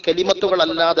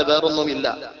കലിമത്തുകളല്ലാതെ വേറൊന്നുമില്ല.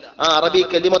 ആ അറബി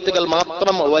കലിമത്തുകൾ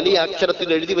മാത്രം വലിയ അക്ഷരത്തിൽ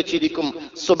എഴുതി വെച്ചിരിക്കും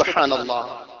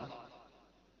സുബ്ഹാനല്ലാഹ്.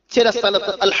 ചില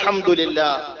സ്ഥലത്ത്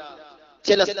അൽഹംദുലില്ലാഹ്,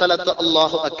 ചില സ്ഥലത്ത്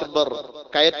അല്ലാഹു അക്ബർ.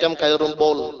 കയറ്റം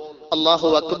കയറുമ്പോൾ അല്ലാഹു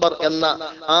അക്ബർ എന്ന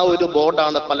ആ ഒരു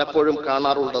ബോർഡാണ് പലപ്പോഴും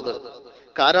കാണാറുള്ളത്.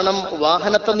 കാരണം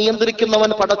വാഹനത്തെ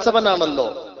നിയന്ത്രിക്കുന്നവൻ പടച്ചവനാണല്ലോ.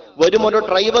 വരുമൊരു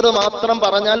ഡ്രൈവർ മാത്രം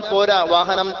പറഞ്ഞാൽ പോരാ,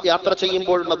 വാഹനം യാത്ര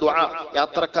ചെയ്യുമ്പോഴുള്ള ദുആ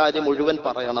യാത്രക്കാര് മുഴുവൻ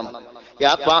പറയണം.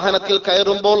 വാഹനത്തിൽ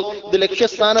കയറുമ്പോൾ ഇത്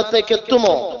ലക്ഷ്യസ്ഥാനത്തേക്ക്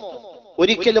എത്തുമോ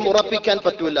ഒരിക്കലും ഉറപ്പിക്കാൻ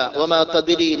പറ്റൂല. വമാ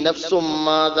തദ്രി നഫ്സും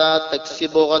മാദാ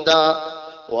തക്സിബു ഗദാ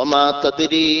വമാ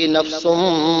തദ്രി നഫ്സും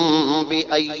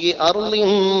ബിഅയ്യി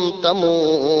അർളിൻ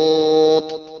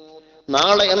തമൂത്.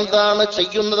 നാളെ എന്താണ്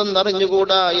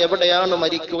ചെയ്യുന്നതെന്നറിഞ്ഞുകൂടാ, എവിടെയാണ്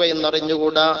മരിക്കുക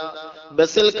എന്നറിഞ്ഞുകൂടാ.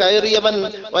 ബസ്സിൽ കയറിയവൻ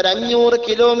 500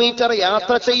 കിലോമീറ്റർ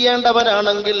യാത്ര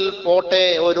ചെയ്യേണ്ടവനാണെങ്കിൽ പോട്ടെ,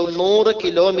 100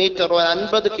 കിലോമീറ്റർ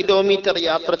 50 കിലോമീറ്റർ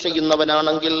യാത്ര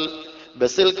ചെയ്യുന്നവനാണെങ്കിൽ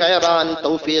ബസ്സിൽ കയറാൻ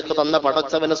തൗഫീഖ് തന്ന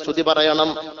പടച്ചവന് സ്തുതി പറയണം.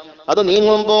 അത്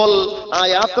നീങ്ങുമ്പോൾ ആ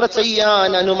യാത്ര ചെയ്യാൻ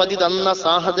അനുമതി തന്ന,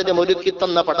 സാഹചര്യം ഒരുക്കി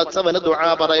തന്ന പടച്ചവന്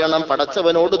ദുആ പറയണം,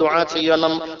 പടച്ചവനോട് ദുആ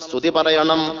ചെയ്യണം, സ്തുതി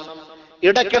പറയണം.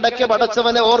 ഇടയ്ക്കിടയ്ക്ക്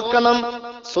പടച്ചവനെ ഓർക്കണം.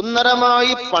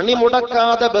 സുന്ദരമായി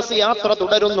പണിമുടക്കാതെ ബസ് യാത്ര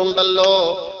തുടരുന്നുണ്ടല്ലോ.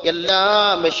 എല്ലാ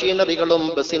മെഷീനറികളും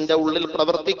ബസിന്റെ ഉള്ളിൽ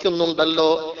പ്രവർത്തിക്കുന്നുണ്ടല്ലോ.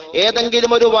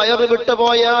 ഏതെങ്കിലും ഒരു വയറ്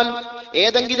വിട്ടുപോയാൽ,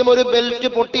 ഏതെങ്കിലും ഒരു ബെൽറ്റ്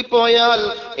പൊട്ടിപ്പോയാൽ,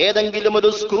 ഏതെങ്കിലും ഒരു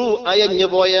സ്ക്രൂ അയഞ്ഞു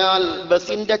പോയാൽ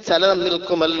ബസിന്റെ ചലനം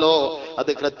നിൽക്കുമല്ലോ.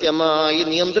 അത് കൃത്യമായി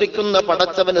നിയന്ത്രിക്കുന്ന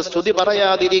പടച്ചവന് സ്തുതി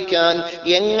പറയാതിരിക്കാൻ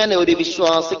എങ്ങനെ ഒരു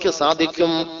വിശ്വാസിക്ക്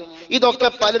സാധിക്കും? ഇതൊക്കെ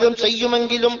പലരും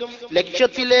ചെയ്യുമെങ്കിലും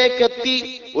ലക്ഷ്യത്തിലേക്കെത്തി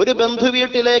ഒരു ബന്ധു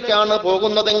വീട്ടിലേക്കാണ്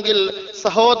പോകുന്നതെങ്കിൽ,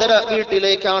 സഹോദര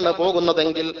വീട്ടിലേക്കാണ്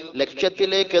പോകുന്നതെങ്കിൽ,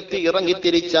 ലക്ഷ്യത്തിലേക്കെത്തി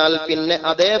ഇറങ്ങിത്തിരിച്ചാൽ പിന്നെ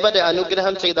അതേവരെ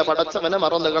അനുഗ്രഹം ചെയ്ത പടച്ചവനെ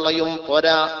മറന്നുകളയും.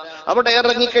 പോരാ, അവിടെ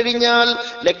ഇറങ്ങിക്കഴിഞ്ഞാൽ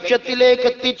ലക്ഷ്യത്തിലേക്ക്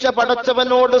എത്തിച്ച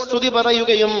പടച്ചവനോട് സ്തുതി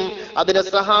പറയുകയും അതിന്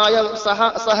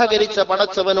സഹകരിച്ച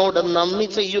പടച്ചവനോട് നന്ദി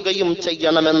ചെയ്യുകയും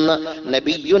ചെയ്യണമെന്ന്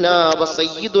നബിയുനാ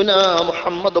വസയ്യിദുനാ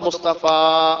മുഹമ്മദ് മുസ്തഫ.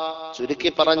 ചുരുക്കി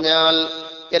പറഞ്ഞാൽ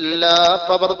എല്ലാ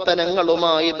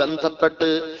പ്രവർത്തനങ്ങളുമായി ബന്ധപ്പെട്ട്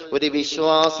ഒരു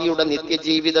വിശ്വാസിയുടെ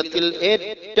നിത്യജീവിതത്തിൽ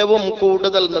ഏറ്റവും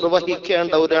കൂടുതൽ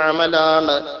നിർവഹിക്കേണ്ട ഒരു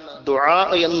അമലാണ് ദുആ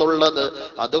എന്നുള്ളത്.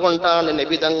 അതുകൊണ്ടാണ്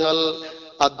നബിതങ്ങൾ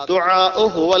അദ്ദുആഉ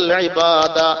ഹുവൽ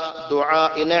ഇബാദ,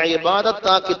 ദുആഇനെ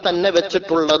ഇബാദത്താക്കി തന്നെ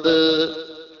വെച്ചിട്ടുള്ളത്.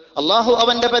 അല്ലാഹു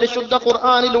അവന്റെ പരിശുദ്ധ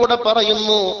ഖുർആനിലൂടെ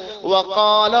പറയുന്നു,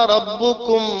 വഖാല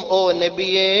റബ്ബുക്കും, ഓ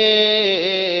നബിയേ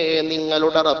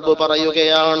നിങ്ങളുടെ റബ്ബ്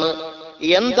പറയുകയാണ്.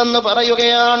 എന്തെന്ന്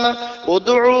പറയുകയാണ്?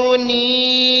 ഉദ്ഉനി,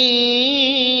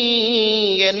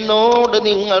 എന്നോട്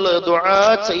നിങ്ങൾ ദുആ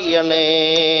ചെയ്യണേ.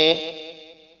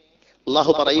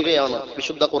 അല്ലാഹു പറയുകയാണ്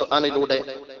വിശുദ്ധ ഖുർആനിലൂടെ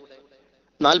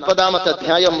 40-ാമത്തെ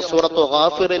അധ്യായം സൂറത്തു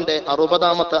ഗാഫിറിന്റെ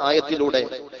 60-ാമത്തെ ആയത്തിലൂടെ,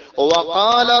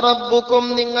 വഖാല റബ്ബുക്കും,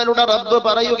 നിങ്ങളുടെ റബ്ബ്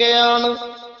പറയുകയാണ്.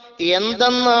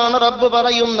 എന്തെന്നാണ് റബ്ബ്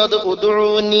പറയുന്നത്?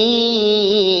 ഉദ്ഉനി,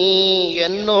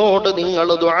 എന്നോട് നിങ്ങൾ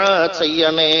ദുആ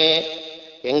ചെയ്യണേ.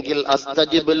 എങ്കിൽ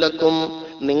അസ്തജിബ് ലക്കും,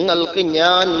 നിങ്ങൾക്ക്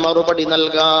ഞാൻ മറുപടി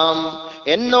നൽകാം.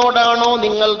 എന്നോടാണോ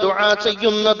നിങ്ങൾ ദുആ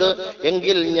ചെയ്യുന്നത്?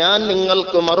 എങ്കിൽ ഞാൻ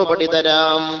നിങ്ങൾക്ക് മറുപടി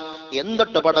തരാം.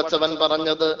 എന്നിട്ട് പടച്ചവൻ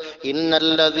പറഞ്ഞത്,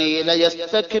 ഇന്നല്ലദീന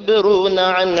യസ്തക്ബിറൂന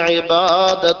അൻ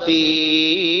ഇബാദതി,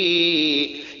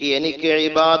 എനിക്ക്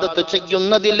ഇബാദത്ത്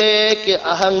ചെയ്യുന്നതിലേക്ക്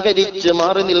അഹങ്കരിച്ച്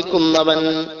മാറി നിൽക്കുന്നവൻ.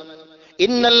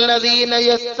 ഇന്നല്ലദീന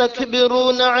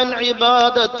യസ്തക്ബിറൂന അൻ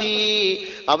ഇബാദതി,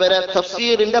 അവരെ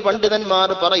തഫ്സീറിന്റെ പണ്ഡിതന്മാർ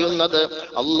പറയുന്നത്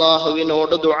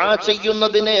അല്ലാഹുവിനോട് ദുആ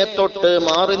ചെയ്യുന്നതിനെ തൊട്ട്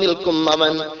മാറി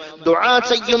നിൽക്കുന്നവൻ, ദുആ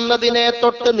ചെയ്യുന്നതിനെ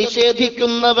തൊട്ട്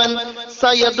നിഷേധിക്കുന്നവൻ,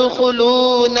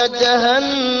 സയദ്ഖുലൂന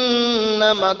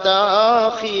ജഹന്നമ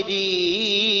ദാഖിരീൻ,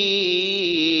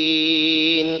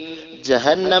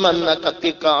 ജഹന്നം എന്ന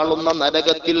കത്തിക്കാളുന്ന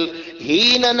നരകത്തിൽ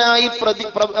ഹീനനായി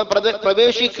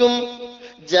പ്രവേശിക്കും.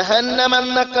 ജഹന്നം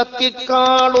എന്ന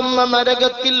കത്തിക്കാളുന്ന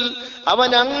നരകത്തിൽ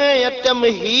അവൻ അങ്ങേയറ്റം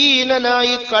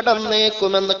ഹീനനായി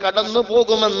കടന്നു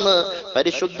പോകുമെന്ന്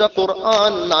പരിശുദ്ധ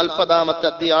ഖുർആൻ 40-ാമത്തെ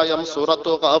അധ്യായം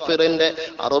സൂറത്തു ഗാഫിറിന്റെ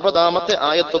 60-ാമത്തെ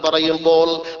ആയത്ത് പറയുമ്പോൾ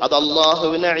അത്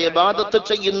അല്ലാഹുവിനെ ഇബാദത്ത്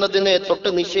ചെയ്യുന്നതിനെ തൊട്ട്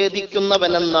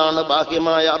നിഷേധിക്കുന്നവനെന്നാണ്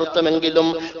ബാഹ്യമായ അർത്ഥമെങ്കിലും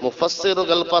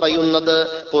മുഫസ്സിറുകൾ പറയുന്നത്,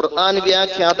 ഖുർആൻ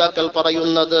വ്യാഖ്യാതാക്കൾ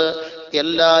പറയുന്നത്,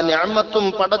 എല്ലാ നിഅമത്തും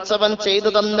പടച്ചവൻ ചെയ്തു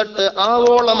തന്നിട്ട്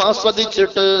ആവോളം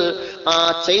ആസ്വദിച്ചിട്ട് ആ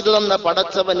ചെയ്തു തന്ന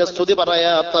പടച്ചവന് സ്തുതി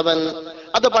പറയാത്തവൻ,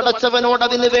 അത് പടച്ചവനോട്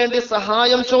അതിനു വേണ്ടി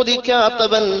സഹായം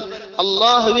ചോദിക്കാത്തവൻ,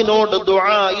 അള്ളാഹുവിനോട്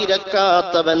ദുആ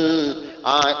ഇരക്കാത്തവൻ,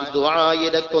 ആ ദുആ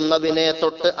ഇരക്കുന്നതിനെ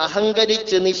തൊട്ട്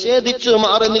അഹങ്കരിച്ച് നിഷേധിച്ചു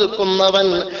മാറി നിൽക്കുന്നവൻ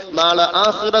നാളെ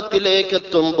ആഖിറത്തിലേക്ക്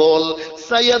എത്തുമ്പോൾ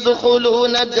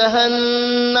സയദ്ഖുലൂന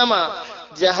ജഹന്നമ,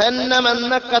 ജഹന്നം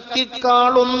എന്ന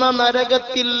കത്തിക്കാളുന്ന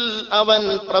നരകത്തിൽ അവൻ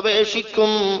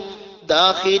പ്രവേശിക്കും.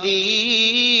 ദാഖിരീൻ,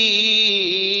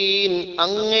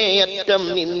 അങ്ങേയറ്റം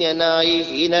നിന്ദ്യനായി,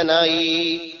 ഹീനനായി.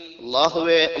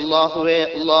 അല്ലാഹുവേ അല്ലാഹുവേ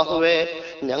അല്ലാഹുവേ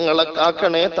ഞങ്ങളെ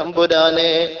കാക്കണേ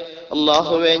തമ്പുരാനെ,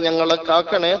 അല്ലാഹുവേ ഞങ്ങളെ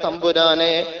കാക്കണേ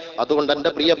തമ്പുരാനെ. അതുകൊണ്ട്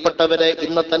എന്റെ പ്രിയപ്പെട്ടവരെ,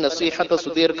 ഇന്നത്തെ നസീഹത്ത്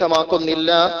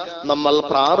സുദീർഘമാക്കുന്നില്ല. നമ്മൾ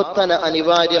പ്രാർത്ഥന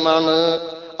അനിവാര്യമാണ്.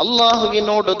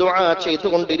 അള്ളാഹുവിനോട് ദുആ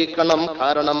ചെയ്തുകൊണ്ടിരിക്കണം.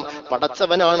 കാരണം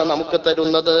പടച്ചവനാണ് നമുക്ക്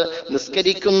തരുന്നത്.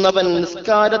 നിസ്കരിക്കുന്നവൻ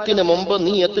നിസ്കാരത്തിന് മുമ്പ്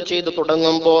നിയ്യത്ത് ചെയ്തു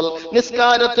തുടങ്ങുമ്പോൾ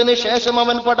നിസ്കാരത്തിന് ശേഷം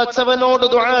അവൻ പടച്ചവനോട്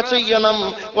ദുആ ചെയ്യണം.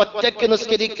 ഒറ്റയ്ക്ക്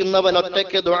നിസ്കരിക്കുന്നവൻ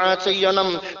ഒറ്റയ്ക്ക് ദുആ ചെയ്യണം.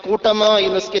 കൂട്ടമായി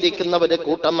നിസ്കരിക്കുന്നവര്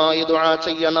കൂട്ടമായി ദുആ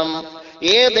ചെയ്യണം.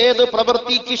 ഏതേത്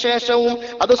പ്രവൃത്തിക്ക് ശേഷവും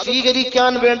അത്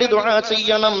സ്വീകരിക്കാൻ വേണ്ടി ദുആ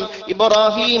ചെയ്യണം.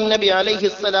 ഇബ്രാഹിം നബി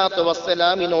അലൈഹിസ്സലാത്തു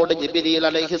വസ്സലാമിനോട് ജിബ്രീൽ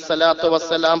അലൈഹിസ്സലാത്തു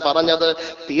വസ്സലാം പറഞ്ഞത്,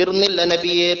 തീർന്നില്ല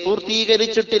നബിയെ,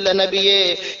 പൂർത്തീകരിച്ചിട്ടില്ല നബിയെ.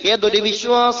 ഏതൊരു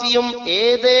വിശ്വാസിയും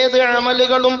ഏതേത്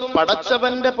അമലുകളും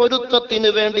പടച്ചവന്റെ പൊരുത്തത്തിന്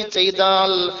വേണ്ടി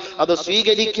ചെയ്താൽ അത്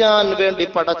സ്വീകരിക്കാൻ വേണ്ടി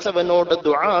പടച്ചവനോട്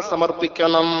ദുആ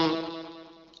സമർപ്പിക്കണം.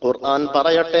 ഖുർആൻ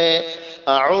പറയട്ടെ,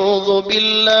 അഊദു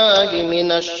ബില്ലാഹി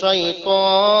മിനശ്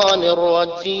ശൈത്വാനിർ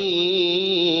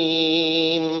റജീം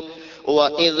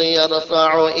وَإِذْ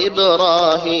يَرْفَعُ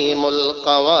إِبْرَاهِيمُ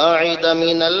الْقَوَاعِدَ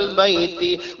مِنَ الْبَيْتِ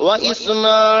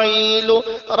وَإِسْمَاعِيلُ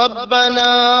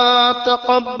رَبَّنَا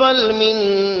تَقَبَّلْ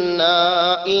مِنَّا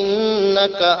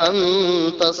إِنَّكَ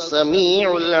أَنْتَ السَّمِيعُ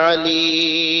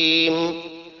الْعَلِيمُ.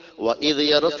 وَإِذْ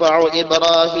يَرْفَعُ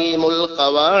إِبْرَاهِيمُ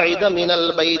الْقَوَاعِدَ مِنَ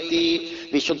الْبَيْتِ,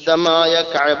 വിശുദ്ധമായ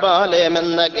കഅബാലയം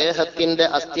എന്ന ഗേഹത്തിന്റെ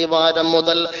അസ്ഥിവാരം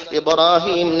മുതൽ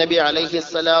ഇബ്രാഹിം നബി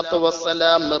അലൈഹിസ്സലാത്തു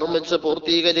വസ്സലാം നിർമ്മിച്ച്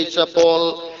പൂർത്തീകരിച്ചപ്പോൾ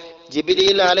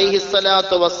ജിബ്രീൽ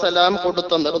അലൈഹിസ്സലാത്തു വസ്സലാം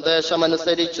കൊടുത്ത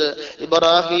നിർദ്ദേശമനുസരിച്ച്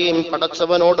ഇബ്രാഹിം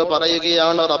പടച്ചവനോട്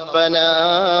പറയുകയാണ്, റബ്ബനാ,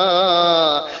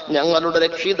 ഞങ്ങളുടെ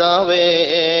രക്ഷിതാവേ,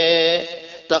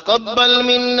 തഖബ്ബൽ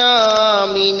മിന്നാ,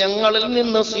 നീ ഞങ്ങളിൽ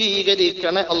നിന്ന്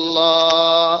സ്വീകരിക്കണേ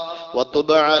അല്ലാഹ്.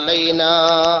 വതുബ് അലൈനാ,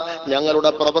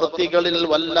 ഞങ്ങളുടെ പ്രവൃത്തികളിൽ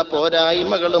വല്ല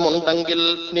പോരായ്മകളും ഉണ്ടെങ്കിൽ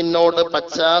നിന്നോട്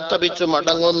പശ്ചാത്തപിച്ചു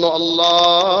മടങ്ങുന്നു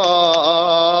അല്ലാഹ്,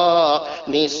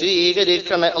 നീ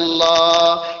സ്വീകരിക്കണേ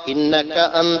അല്ലാഹ്. ഇന്നക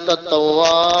അൻത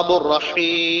തവ്വാബുർ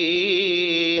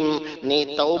റഹീം, നീ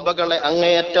തൗബകളെ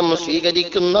അങ്ങേയറ്റം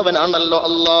സ്വീകരിക്കുന്നവനാണല്ലോ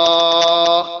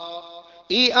അല്ലാഹ്.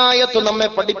 ഈ ആയത്ത് നമ്മെ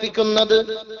പഠിപ്പിക്കുന്നത്,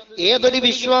 ഏതൊരു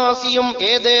വിശ്വാസിയും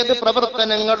ഏതേത്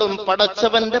പ്രവർത്തനങ്ങളും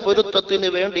പടച്ചവന്റെ പൊരുത്തത്തിന്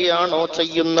വേണ്ടിയാണോ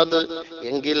ചെയ്യുന്നത്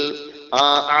എങ്കിൽ ആ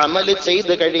അമല്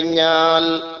ചെയ്തു കഴിഞ്ഞാൽ,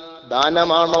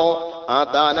 ദാനമാണോ ആ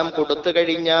ദാനം കൊടുത്തു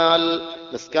കഴിഞ്ഞാൽ,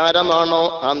 നിസ്കാരമാണോ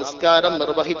ആ നിസ്കാരം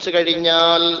നിർവഹിച്ചു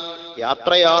കഴിഞ്ഞാൽ,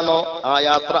 യാത്രയാണോ ആ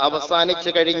യാത്ര അവസാനിച്ചു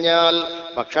കഴിഞ്ഞാൽ,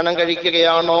 ഭക്ഷണം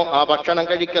കഴിക്കുകയാണോ ആ ഭക്ഷണം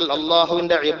കഴിക്കൽ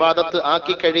അള്ളാഹുവിന്റെ ഇബാദത്ത്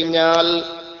ആക്കി കഴിഞ്ഞാൽ,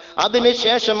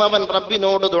 അതിനുശേഷം അവൻ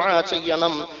റബ്ബിനോട് ദുആ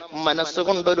ചെയ്യണം.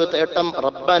 മനസ്സുകൊണ്ടൊരു തേട്ടം,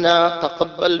 റബ്ബനാ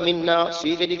തഖബ്ബൽ മിന്നാ,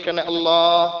 സ്വീകരിക്കണേ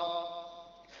അല്ലാഹ്.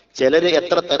 ചിലര്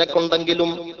എത്ര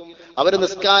തിരക്കുണ്ടെങ്കിലും അവർ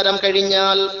നിസ്കാരം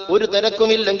കഴിഞ്ഞാൽ ഒരു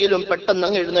തിരക്കുമില്ലെങ്കിലും പെട്ടെന്ന്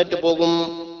അങ്ങ് എഴുന്നേറ്റ് പോകും.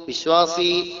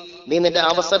 വിശ്വാസി, നീ നിന്റെ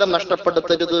അവസരം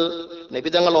നഷ്ടപ്പെടുത്തരുത്.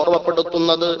 നബിതങ്ങൾ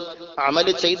ഓർമ്മപ്പെടുത്തുന്നത്,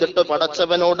 അമല് ചെയ്തിട്ട്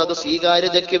പടച്ചവനോട് അത്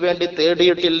സ്വീകാര്യതയ്ക്ക് വേണ്ടി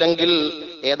തേടിയിട്ടില്ലെങ്കിൽ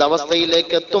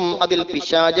ഏതവസ്ഥയിലേക്ക് എത്തും? അതിൽ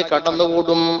പിശാച്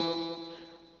കടന്നുകൂടും.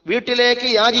 വീട്ടിലേക്ക്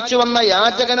യാചിച്ചു വന്ന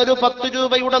യാചകൻ ഒരു 10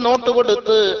 രൂപയുടെ നോട്ട്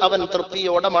കൊടുത്ത് അവൻ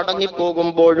തൃപ്തിയോടെ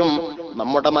മടങ്ങിപ്പോകുമ്പോഴും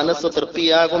നമ്മുടെ മനസ്സ്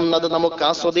തൃപ്തിയാകുന്നത് നമുക്ക്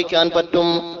ആസ്വദിക്കാൻ പറ്റും.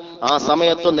 ആ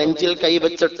സമയത്ത് നെഞ്ചിൽ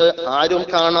കൈവച്ചിട്ട് ആരും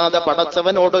കാണാതെ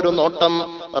പടച്ചവനോടൊരു നോട്ടം,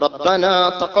 റബ്ബനാ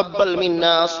തഖബ്ബൽ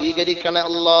മിന്നാ, സ്വീകരിക്കണേ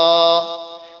അല്ലാഹ്.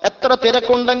 എത്ര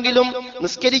തിരക്കുണ്ടെങ്കിലും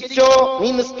നിസ്കരിച്ചോ, നീ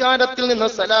നിസ്കാരത്തിൽ നിന്ന്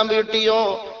സലാം വീട്ടിയോ,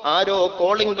 ആരോ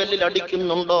കോളിംഗ് ബെല്ലിൽ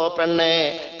അടിക്കുന്നുണ്ടോ പെണ്ണെ,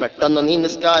 പെട്ടെന്ന് നീ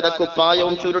നിസ്കാര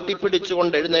കുപ്പായവും ചുരുട്ടി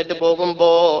പിടിച്ചുകൊണ്ട് എഴുന്നേറ്റ്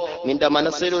പോകുമ്പോ നിന്റെ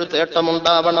മനസ്സിൽ ഒരു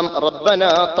തേട്ടമുണ്ടാവണം,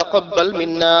 റബ്ബനാ തഖബ്ബൽ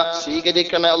മിന്നാ,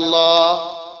 സ്വീകരിക്കണേ അല്ലാഹ്,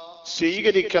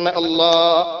 സ്വീകരിക്കണേ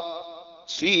അല്ലാഹ്,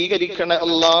 സ്വീകരിക്കണേ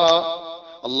അല്ലാഹ്.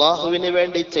 അള്ളാഹുവിന്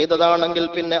വേണ്ടി ചെയ്തതാണെങ്കിൽ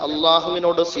പിന്നെ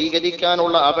അള്ളാഹുവിനോട്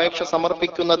സ്വീകരിക്കാനുള്ള അപേക്ഷ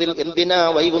സമർപ്പിക്കുന്നതിൽ എന്തിനാ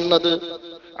വൈകുന്നത്?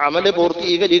 അമല്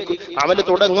അമല്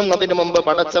തുടങ്ങുന്നതിന് മുമ്പ്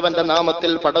പടച്ചവന്റെ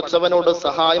നാമത്തിൽ പടച്ചവനോട്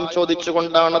സഹായം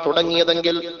ചോദിച്ചുകൊണ്ടാണ്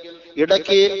തുടങ്ങിയതെങ്കിൽ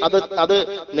ഇടയ്ക്ക് അത്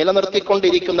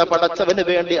നിലനിർത്തിക്കൊണ്ടിരിക്കുന്ന പടച്ചവന്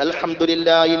വേണ്ടി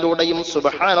അൽഹംദുലില്ലാഹിലൂടെയും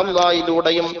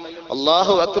സുബ്ഹാനല്ലാഹിലൂടെയും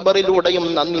അല്ലാഹു അക്ബറിലൂടെയും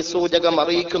നന്ദി സൂചകം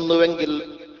അറിയിക്കുന്നുവെങ്കിൽ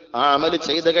ആ അമല്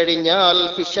ചെയ്തു കഴിഞ്ഞാൽ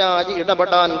പിശാച്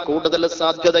ഇടപെടാൻ കൂടുതൽ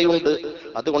സാധ്യതയുണ്ട്.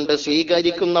 അതുകൊണ്ട്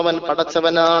സ്വീകരിക്കുന്നവൻ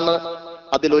പടച്ചവനാണ്.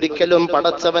 അതിലൊരിക്കലും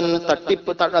പടച്ചവൻ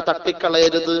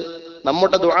തട്ടിക്കളയരുത്.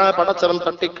 നമ്മുടെ ദുആ പടച്ചവൻ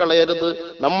തട്ടിക്കളയരുത്.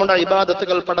 നമ്മുടെ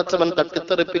ഇബാദത്തുകൾ പടച്ചവൻ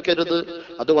തട്ടിത്തെറിപ്പിക്കരുത്.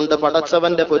 അതുകൊണ്ട്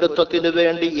പടച്ചവന്റെ പൊരുത്തത്തിനു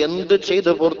വേണ്ടി എന്ത്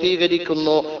ചെയ്ത്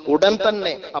പൂർത്തീകരിക്കുന്നു ഉടൻ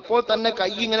തന്നെ അപ്പോൾ തന്നെ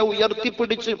കൈ ഇങ്ങനെ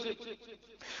ഉയർത്തിപ്പിടിച്ച്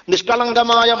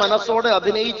നിഷ്കളങ്കമായ മനസ്സോടെ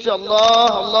അഭിനയിച്ച്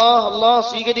അല്ലാഹ് അല്ലാഹ് അല്ലാഹ്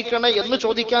സ്വീകരിക്കണേ എന്ന്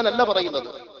ചോദിക്കാനല്ല പറയുന്നത്.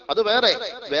 അത്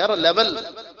വേറെ ലെവൽ.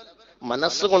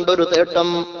 മനസ്സുകൊണ്ടൊരു തേട്ടം,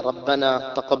 റബ്ബന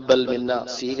തഖബ്ബൽ മിന്ന,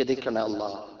 സ്വീകരിക്കണേ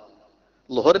അല്ലാഹ്.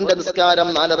 ളുഹറിന്റെ നിസ്കാരം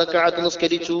 4 റക്അത്ത്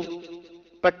നിസ്കരിച്ചു.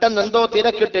 പെട്ടെന്ന് എന്തോ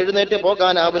തിരക്കിട്ട് എഴുന്നേറ്റ്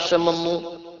പോകാൻ ആവശ്യം വന്നു.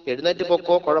 എഴുന്നേറ്റ്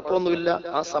പോക്കോ, കുഴപ്പമൊന്നുമില്ല.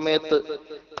 ആ സമയത്ത്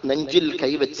നെഞ്ചിൽ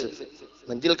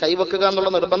കൈവെക്കുക എന്നുള്ള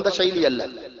നിർബന്ധ ശൈലിയല്ല,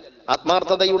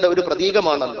 ആത്മാർത്ഥതയുടെ ഒരു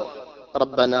പ്രതീകമാണല്ലോ.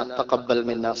 റബ്ബന തഖബ്ബൽ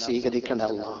മിന്ന, സ്വീകരിക്കണേ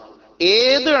അല്ലാഹ്.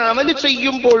 ഏത് അമല്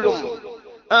ചെയ്യുമ്പോഴും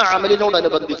ആ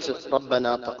അമലിനോടനുബന്ധിച്ച് റബ്ബന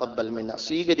തഖബ്ബൽ മിന്ന,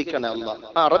 സ്വീകരിക്കണേ അല്ലാഹ്.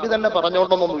 അറബി തന്നെ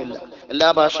പറഞ്ഞോണ്ടൊന്നുമില്ല, എല്ലാ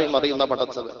ഭാഷയും അറിയുന്ന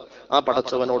പടച്ചവൻ, ആ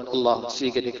പടച്ചവനോട് അല്ലാഹ്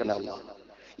സ്വീകരിക്കണേ അല്ലാഹ്.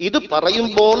 ഇത്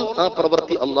പറയുമ്പോൾ ആ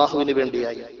പ്രവൃത്തി അള്ളാഹുവിന്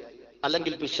വേണ്ടിയായി.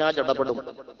 അല്ലെങ്കിൽ പിശാച് ഇടപെടും,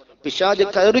 പിശാച്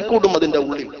കയറിക്കൂടും അതിന്റെ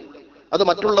ഉള്ളിൽ. അത്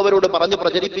മറ്റുള്ളവരോട് പറഞ്ഞു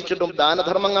പ്രചരിപ്പിച്ചിട്ടും,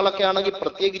 ദാനധർമ്മങ്ങളൊക്കെ ആണെങ്കിൽ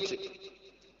പ്രത്യേകിച്ച്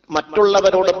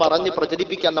മറ്റുള്ളവരോട് പറഞ്ഞ്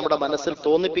പ്രചരിപ്പിക്കാൻ നമ്മുടെ മനസ്സിൽ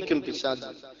തോന്നിപ്പിക്കും പിശാച്,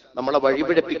 നമ്മളെ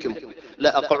വഴിപിഴപ്പിക്കും.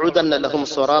 ലഅഖഉദന്ന ലഹും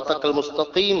സിറാത്തക്കൽ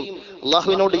മുസ്തഖീം,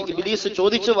 അല്ലാഹുവിനോട് ഇബ്ലീസ്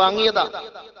ചോദിച്ചു വാങ്ങിയതാ.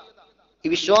 ഈ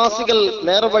വിശ്വാസികൾ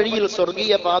നേർവഴിയിൽ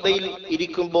സ്വർഗീയ പാതയിൽ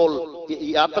ഇരിക്കുമ്പോൾ,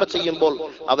 യാത്ര ചെയ്യുമ്പോൾ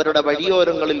അവരുടെ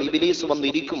വഴിയോരങ്ങളിൽ ഇബ്ലീസ്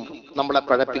വന്നിരിക്കും നമ്മളെ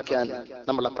പഴപ്പിക്കാൻ.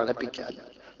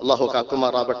 അല്ലാഹു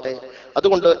കാക്കുമാറാവട്ടെ.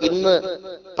 അതുകൊണ്ട് ഇന്ന്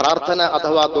പ്രാർത്ഥന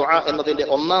അഥവാ ദുആ എന്നതിന്റെ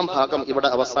 1ാം ഭാഗം ഇവിടെ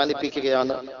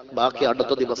അവസാനിപ്പിക്കുകയാണ്. ബാക്കി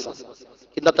അടുത്ത ദിവസം.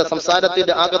 ഇന്നത്തെ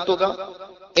സംസാരത്തിന്റെ ആകത്തുക,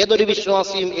 ഏതൊരു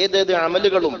വിശ്വാസിയും ഏതേത്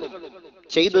അമലുകളും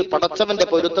ചെയ്ത് പടച്ചവന്റെ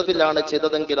പൊരുത്തത്തിലാണ്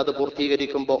ചെയ്തതെങ്കിൽ അത്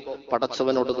പൂർത്തീകരിക്കുമ്പോൾ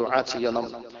പടച്ചവനോട് ദുആ ചെയ്യണം.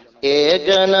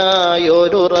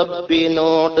 ഏകനായൊരു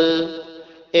റബ്ബിനോട്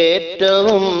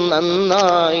ഏറ്റവും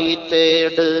നന്നായി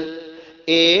തേട്,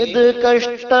 ഏത്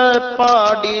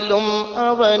കഷ്ടപ്പാടിലും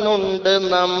അവനുണ്ട്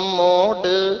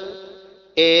നമ്മോട്,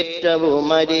 ഏറ്റവും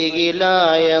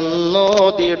അരികിലായെന്നോതിടും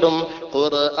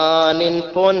ഖുർആനിൻ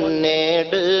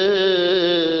പൊന്നേട്,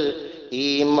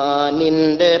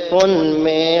 ഈമാനിന്റെ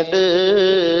പൊന്മേട്.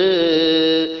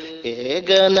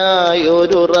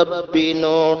 ഏകനായൊരു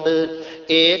റബ്ബിനോട്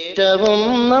ഏറ്റവും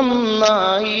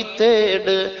നന്നായി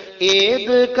തേട്,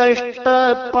 ഏത്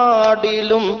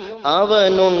കഷ്ടപ്പാടിലും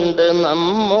അവനുണ്ട്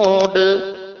നമ്മോട്,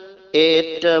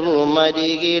 ഏറ്റവും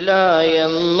അരികിലായെന്നോതിടും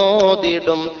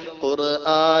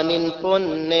ഖുർആനിൻ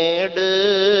പൊന്നേട്,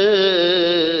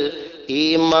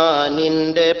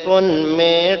 ഈമാനിന്റെ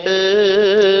പൊന്മേട്.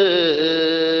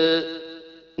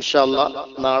 ഇൻഷാ അല്ലാഹ്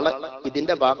നാളെ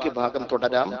ഇതിന്റെ ബാക്കി ഭാഗം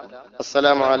തുടരാം.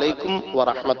 അസ്സലാമു അലൈക്കും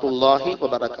വറഹ്മത്തുള്ളാഹി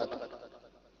വബറകാതുഹു.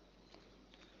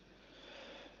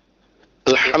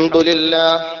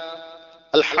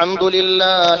 الحمد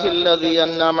لله الذي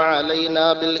أنعم علينا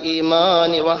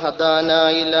بالإيمان وهدانا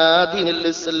إلى دين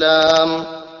الإسلام.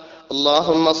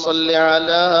 اللهم صل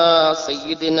على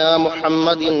سيدنا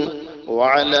محمد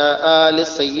وعلى آل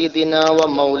سيدنا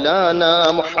ومولانا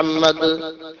محمد.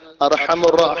 أرحم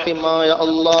الراحمين يا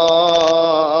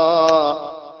الله.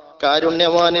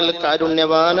 കാരുണ്യവാനിൽ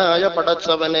കാരുണ്യവാനായ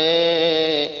പടച്ചവനെ,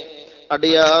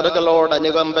 അടിയാറുകളോട്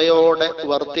അനുകമ്പയോടെ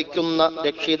വർത്തിക്കുന്ന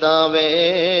രക്ഷിതാവേ,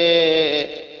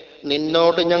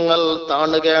 നിന്നോട് ഞങ്ങൾ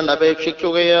താണുകേണ്ട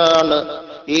അപേക്ഷിക്കുകയാണ്.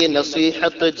 ഈ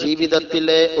നസീഹത്ത്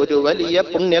ജീവിതത്തിലെ ഒരു വലിയ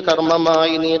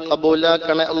പുണ്യകർമ്മമായി നീ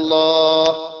കബൂലാക്കണേ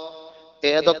അല്ലാഹ്.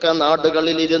 ഏതൊക്കെ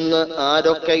നാടുകളിലിരുന്ന്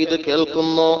ആരൊക്കെ ഇത്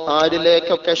കേൾക്കുന്നു,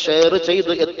 ആരിലേക്കൊക്കെ ഷെയർ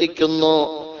ചെയ്ത് എത്തിക്കുന്നു,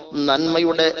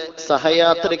 നന്മയുടെ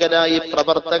സഹയാത്രികരായി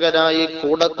പ്രവർത്തകരായി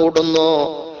കൂടെ കൂടുന്നു,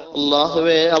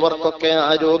 അല്ലാഹുവേ അവർക്കൊക്കെ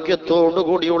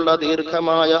ആരോഗ്യത്തോടുകൂടിയുള്ള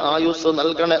ദീർഘമായ ആയുസ്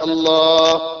നൽകണേ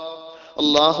അല്ലാഹ്.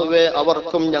 അല്ലാഹുവേ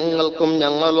അവർക്കും ഞങ്ങൾക്കും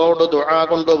ഞങ്ങളോട് ദുആ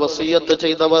കൊണ്ട് വസിയത്ത്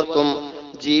ചെയ്തവർക്കും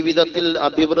ജീവിതത്തിൽ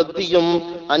അഭിവൃദ്ധിയും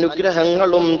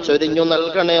അനുഗ്രഹങ്ങളും ചൊരിഞ്ഞു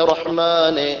നൽകണേ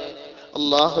റഹ്മാനെ.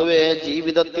 അല്ലാഹുവേ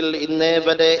ജീവിതത്തിൽ ഇന്നേ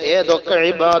വരെ ഏതൊക്കെ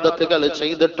ഇബാദത്തുകൾ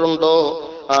ചെയ്തിട്ടുണ്ടോ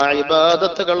ആ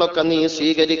ഇബാദത്തുകളൊക്കെ നീ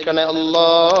സ്വീകരിക്കണേ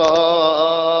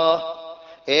അല്ലാഹ്.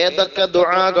 ഏതൊക്കെ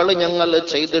ദുആകൾ ഞങ്ങൾ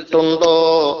ചെയ്തിട്ടുണ്ടോ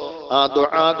ആ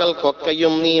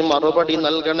ദുആകൾക്കൊക്കെയും നീ മറുപടി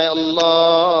നൽകണേ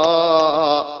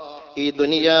അല്ലാഹ്. ഈ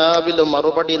ദുനിയാവിൽ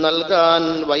മറുപടി നൽകാൻ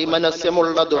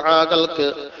വൈമനസ്യമുള്ള ദുആകൾക്ക്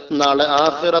നാളെ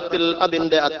ആഖിറത്തിൽ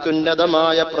അതിന്റെ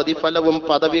അത്യുന്നതമായ പ്രതിഫലവും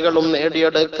പദവികളും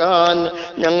നേടിയെടുക്കാൻ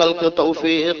ഞങ്ങൾക്ക്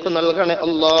തൗഫീഖ് നൽകണേ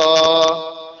അല്ലാഹ്.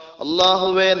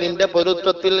 അല്ലാഹുവേ നിന്റെ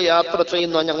പൊരുത്തത്തിൽ യാത്ര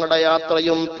ചെയ്യുന്ന ഞങ്ങളുടെ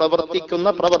യാത്രയും പ്രവർത്തിക്കുന്ന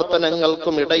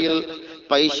പ്രവർത്തനങ്ങൾക്കും ഇടയിൽ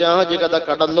പൈശാചികത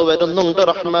കടന്നു വരുന്നുണ്ട്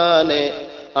റഹ്മാനെ.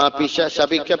 ആ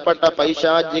ശപിക്കപ്പെട്ട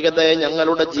പൈശാചികതയെ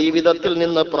ഞങ്ങളുടെ ജീവിതത്തിൽ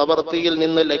നിന്ന്, പ്രവൃത്തിയിൽ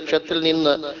നിന്ന്, ലക്ഷ്യത്തിൽ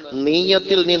നിന്ന്,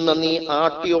 നീയത്തിൽ നിന്ന് നീ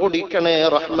ആട്ടി ഓടിക്കണേ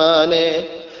റഹ്മാനെ.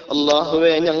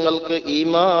 അല്ലാഹുവേ, ഞങ്ങൾക്ക്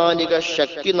ഈമാനിക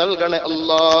ശക്തി നൽകണേ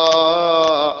അല്ലാ.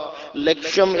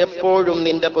 ലക്ഷ്യം എപ്പോഴും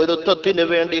നിന്റെ പൊരുത്തത്തിനു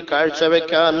വേണ്ടി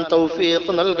കാഴ്ചവെക്കാൻ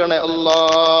തൗഫീഖ് നൽകണേ അല്ലാ.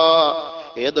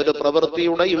 ഏതൊരു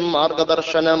പ്രവൃത്തിയുടെയും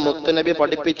മാർഗദർശനം മുത്തുനബി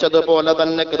പഠിപ്പിച്ചതുപോലെ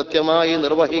തന്നെ കൃത്യമായി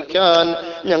നിർവഹിക്കാൻ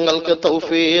ഞങ്ങൾക്ക്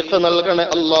തൗഫീഖ് നൽകണേ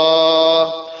അല്ലാ.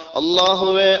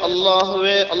 അല്ലാഹുവേ,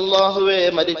 അല്ലാഹുവേ, അല്ലാഹുവേ,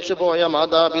 മരിച്ചുപോയ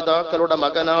മാതാപിതാക്കളുടെ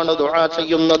മകനാണ് ദുആ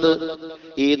ചെയ്യുന്നത്.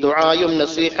 ഈ ദുആയും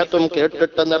നസീഹത്തും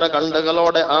കേട്ടിട്ട്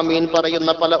നിറകണ്ണുകളോടെ ആമീൻ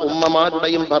പറയുന്ന പല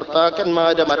ഉമ്മമാരുടെയും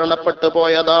ഭർത്താക്കന്മാര് മരണപ്പെട്ടു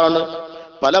പോയതാണ്.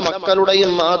 പല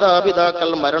മക്കളുടെയും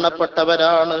മാതാപിതാക്കൾ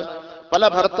മരണപ്പെട്ടവരാണ്. പല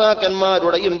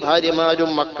ഭർത്താക്കന്മാരുടെയും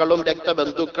ഭാര്യമാരും മക്കളും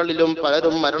രക്തബന്ധുക്കളിലും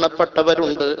പലരും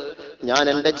മരണപ്പെട്ടവരുണ്ട്. ഞാൻ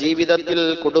എൻ്റെ ജീവിതത്തിൽ,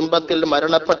 കുടുംബത്തിൽ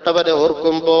മരണപ്പെട്ടവരെ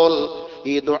ഓർക്കുമ്പോൾ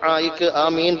ഈ ദുആയിക്ക്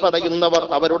ആമീൻ പറയുന്നവർ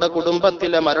അവരുടെ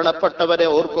കുടുംബത്തിലെ മരണപ്പെട്ടവരെ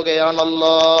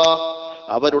ഓർക്കുകയാണല്ലോ.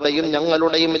 അവരുടെയും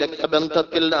ഞങ്ങളുടെയും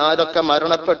രക്തബന്ധത്തിൽ ആരൊക്കെ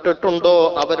മരണപ്പെട്ടിട്ടുണ്ടോ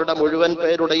അവരുടെ മുഴുവൻ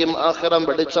പേരുടെയും ആഖിറം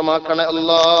വെളിച്ചമാക്കണേ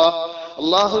അല്ലാ.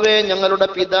 അല്ലാഹുവേ, ഞങ്ങളുടെ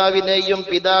പിതാവിനെയും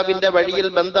പിതാവിന്റെ വഴിയിൽ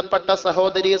ബന്ധപ്പെട്ട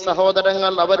സഹോദരീ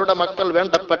സഹോദരങ്ങൾ, അവരുടെ മക്കൾ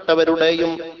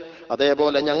വേണ്ടപ്പെട്ടവരുടെയും,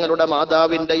 അതേപോലെ ഞങ്ങളുടെ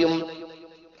മാതാവിന്റെ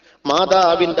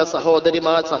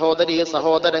സഹോദരീ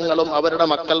സഹോദരങ്ങളും അവരുടെ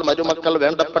മക്കൾ, മരുമക്കൾ,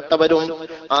 വേണ്ടപ്പെട്ടവരും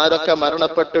ആരൊക്കെ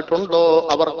മരണപ്പെട്ടിട്ടുണ്ടോ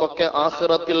അവർക്കൊക്കെ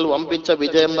ആഖിറത്തിൽ വമ്പിച്ച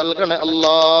വിജയം നൽകണേ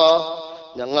അല്ലാ.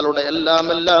 ഞങ്ങളുടെ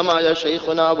എല്ലാമായ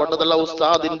ശൈഖുന വടതല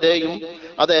ഉസ്താദിന്റെയും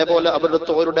അതേപോലെ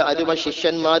അവിടുത്തോരുടെ അരുമ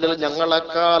ശിഷ്യന്മാരിൽ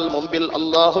ഞങ്ങളെക്കാൾ മുമ്പിൽ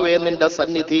അല്ലാഹുവേ നിന്റെ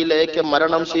സന്നിധിയിലേക്ക്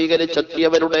മരണം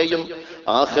സ്വീകരിച്ചെത്തിയവരുടെയും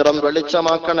ആഖിറം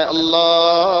വെളിച്ചമാക്കണേ അല്ലാ.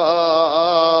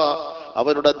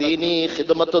 അവരുടെ ദീനീ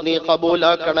ഖിദ്മത്ത് നീ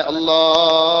ഖബൂലാക്കണേ അല്ലാ.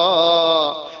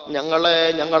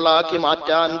 ഞങ്ങളാക്കി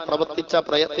മാറ്റാൻ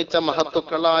പ്രയത്നിച്ച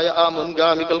മഹത്തുക്കളായ ആ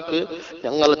മുൻഗാമികൾക്ക്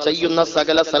ഞങ്ങൾ ചെയ്യുന്ന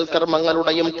സകല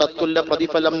സൽക്കർമ്മങ്ങളുടെയും തത്തുല്യ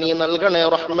പ്രതിഫലം നീ നൽകണേ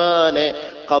റഹ്മാനെ.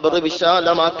 ഖബർ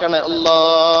വിശാലമാക്കണേ അല്ലാ.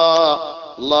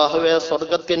 അല്ലാഹുവേ,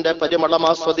 സ്വർഗത്തിന്റെ പരിമളം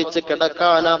ആസ്വദിച്ച്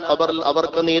കിടക്കാൻ ആ ഖബറിൽ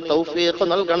അവർക്ക് നീ തൗഫീഖ്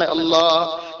നൽകണേ അല്ലാ.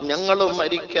 ഞങ്ങളും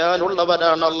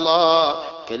മരിക്കാനുള്ളവരാണല്ലാ.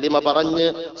 കലിമ പറഞ്ഞ്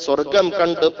സ്വർഗം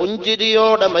കണ്ട്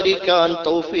പുഞ്ചിരിയോടെ മരിക്കാൻ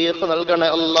തൗഫീഖ് നൽകണേ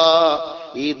അല്ലാ.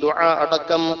 ഈ ദുആ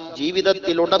അടക്കം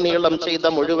ജീവിതത്തിലുടനീളം ചെയ്ത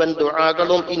മുഴുവൻ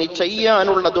ദുആകളും ഇനി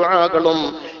ചെയ്യാനുള്ള ദുആകളും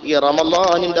ഈ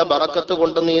റമളാനിന്റെ ബറക്കത്ത്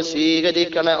കൊണ്ട് നീ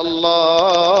സ്വീകരിക്കണേ അല്ലാ.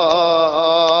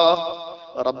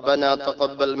 ربنا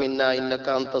تقبل منا إنك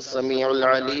أنت السميع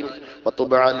العليم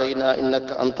وتب علينا إنك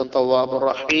أنت التواب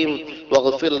الرحيم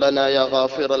واغفر لنا يا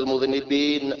غافر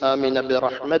المذنبين آمين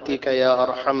برحمتك يا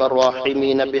أرحم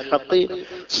الراحمين بحق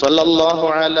صلى الله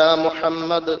على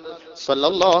محمد صلى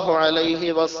الله عليه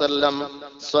وسلم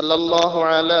صلى الله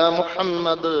على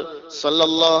محمد صلى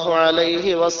الله عليه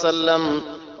وسلم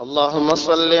اللهم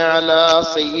صل على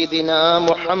سيدنا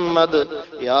محمد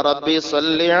يا ربي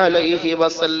صل عليه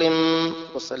وسلم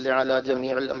وصل على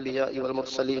جميع الأنبياء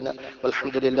والمرسلين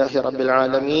والحمد لله رب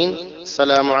العالمين.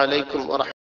 السلام عليكم ورحمة